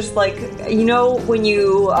that it's just like, you know, when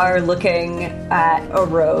you are looking at a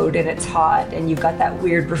road and it's hot and you've got that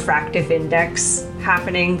weird refractive index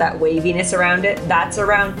happening, that waviness around it, that's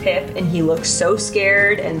around Pip, and he looks so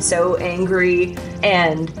scared and so angry.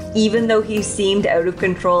 And even though he seemed out of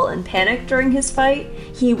control and panicked during his fight,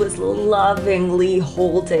 he was lovingly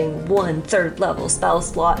holding 1/3 level spell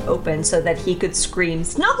slot open so that he could scream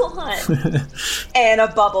Snuggle Hunt, and a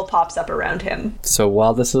bubble pops up around him. So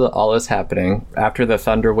while this is all is happening, after the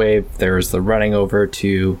thunder wave, there's the running over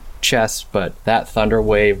to Chess, but that thunder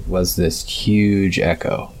wave was this huge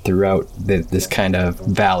echo throughout this kind of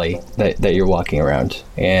valley that you're walking around,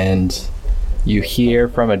 and you hear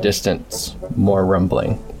from a distance more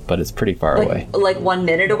rumbling, but it's pretty far away. Like 1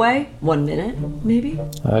 minute away? 1 minute, maybe?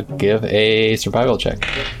 Give a survival check.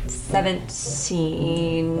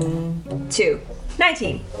 17. 2.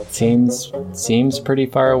 19. Seems pretty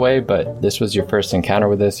far away, but this was your first encounter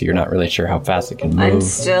with this. You're not really sure how fast it can move. I'm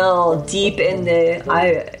still deep in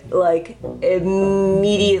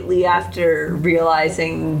immediately after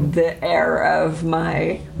realizing the error of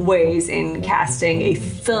my ways in casting a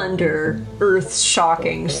thunder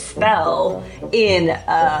earth-shocking spell in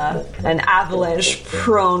an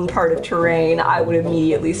avalanche-prone part of terrain, I would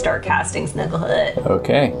immediately start casting Snuggle Hut.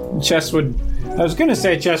 Okay. I was gonna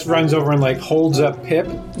say Chess runs over and holds up Pip.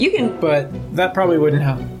 You can, but that probably wouldn't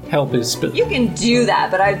help his spell. You can do that,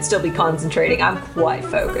 but I'd still be concentrating. I'm quite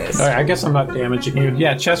focused. All right, I guess I'm not damaging you.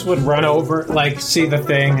 Yeah, Chess would run over, see the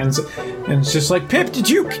thing, and it's just like, Pip, did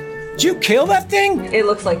you kill that thing? It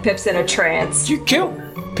looks like Pip's in a trance. Did you kill?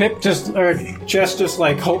 Chess just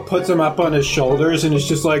Hope puts him up on his shoulders, and it's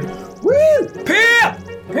just like, woo, Pip!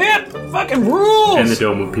 Pip, fucking rules! And the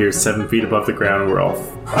dome appears 7 feet above the ground, and we're all...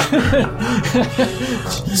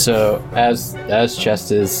 So, as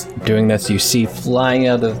Chest is doing this, you see flying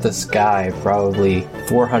out of the sky, probably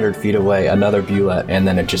 400 feet away, another Bulette, and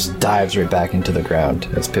then it just dives right back into the ground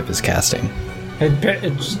as Pip is casting. And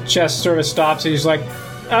Chest sort of stops, and he's like,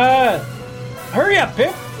 hurry up,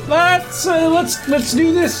 Pip! Let's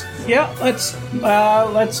do this. Yeah, let's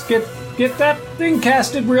get that thing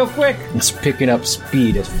casted real quick. It's picking up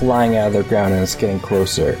speed. It's flying out of the ground and it's getting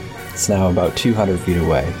closer. It's now about 200 feet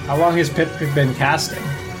away. How long has Pip been casting?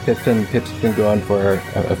 Pip's been going for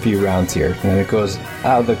a few rounds here. And then it goes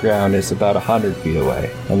out of the ground. It's about 100 feet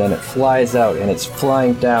away. And then it flies out and it's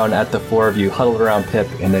flying down at the four of you, huddled around Pip.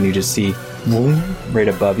 And then you just see right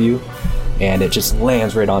above you. And it just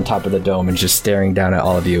lands right on top of the dome and just staring down at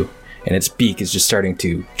all of you. And its beak is just starting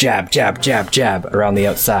to jab, jab, jab, jab around the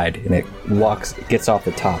outside. And it gets off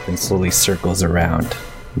the top and slowly circles around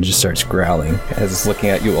and just starts growling as it's looking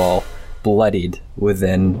at you all bloodied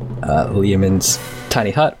within Liamon's tiny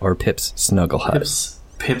hut or Pip's snuggle hut.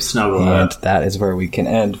 Pip's snuggle hut. And that is where we can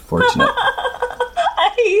end for tonight.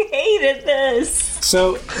 I hated this.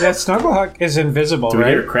 So that snuggle hut is invisible, right? Do we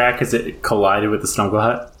right? hear a crack as it collided with the snuggle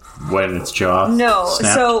hut when its jaw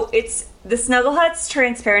snapped? So the snuggle hut's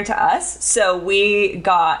transparent to us, so we're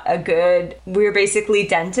basically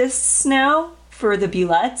dentists now for the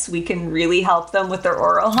Bulettes. We can really help them with their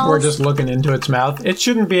oral health. We're just looking into its mouth. It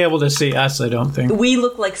shouldn't be able to see us, I don't think. We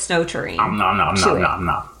look like snow terrain.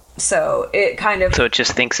 No. So it kind of... So it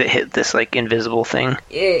just thinks it hit this, invisible thing?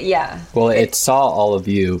 Yeah. Well, it saw all of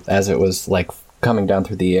you as it was, coming down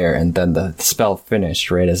through the air, and then the spell finished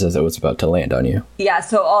right as it was about to land on you. Yeah,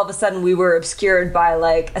 so all of a sudden we were obscured by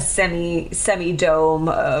a semi-dome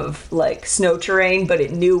of snow terrain, but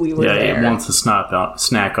it knew we were there. Yeah, it wants to snack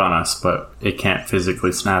on us, but it can't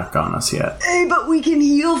physically snack on us yet. Hey, but we can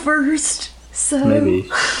heal first, so...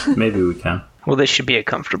 Maybe we can. Well, this should be a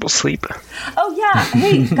comfortable sleep. Oh yeah,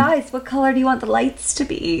 hey guys, what color do you want the lights to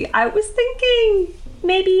be? I was thinking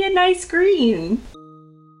maybe a nice green.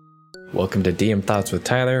 Welcome to DM Thoughts with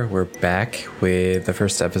Tyler. We're back with the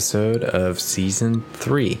first episode of Season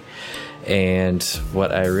 3. And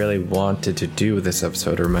what I really wanted to do with this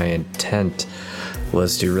episode, or my intent,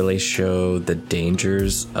 was to really show the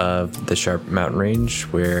dangers of the Sharp Mountain Range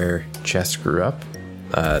where Chess grew up.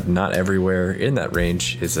 Not everywhere in that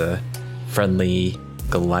range is a friendly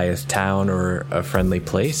Goliath town or a friendly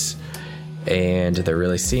place. And they're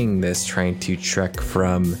really seeing this, trying to trek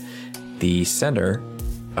from the center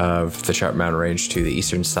of the Sharp Mountain Range to the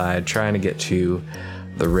eastern side, trying to get to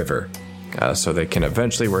the river, so they can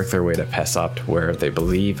eventually work their way to Pesopt, where they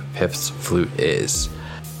believe Pip's flute is.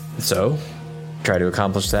 So, try to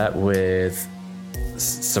accomplish that with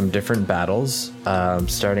some different battles,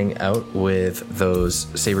 starting out with those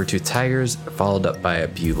saber-toothed tigers, followed up by a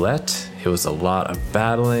Bulette, It was a lot of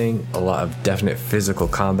battling, a lot of definite physical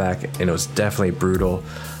combat, and it was definitely brutal.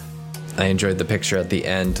 I enjoyed the picture at the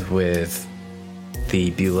end with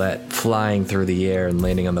the Bulette flying through the air and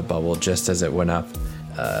landing on the bubble just as it went up.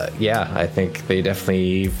 I think they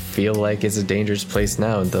definitely feel like it's a dangerous place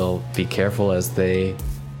now, and they'll be careful as they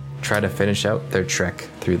try to finish out their trek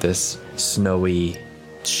through this snowy,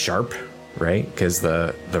 sharp, right? Because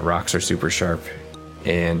the rocks are super sharp,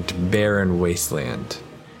 and barren wasteland.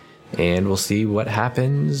 And we'll see what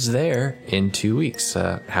happens there in 2 weeks,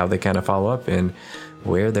 how they kind of follow up and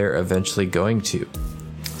where they're eventually going to.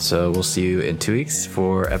 So we'll see you in 2 weeks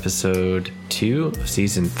for episode 2 of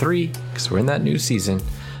season 3, because we're in that new season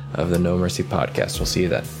of the No Mercy podcast. We'll see you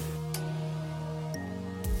then.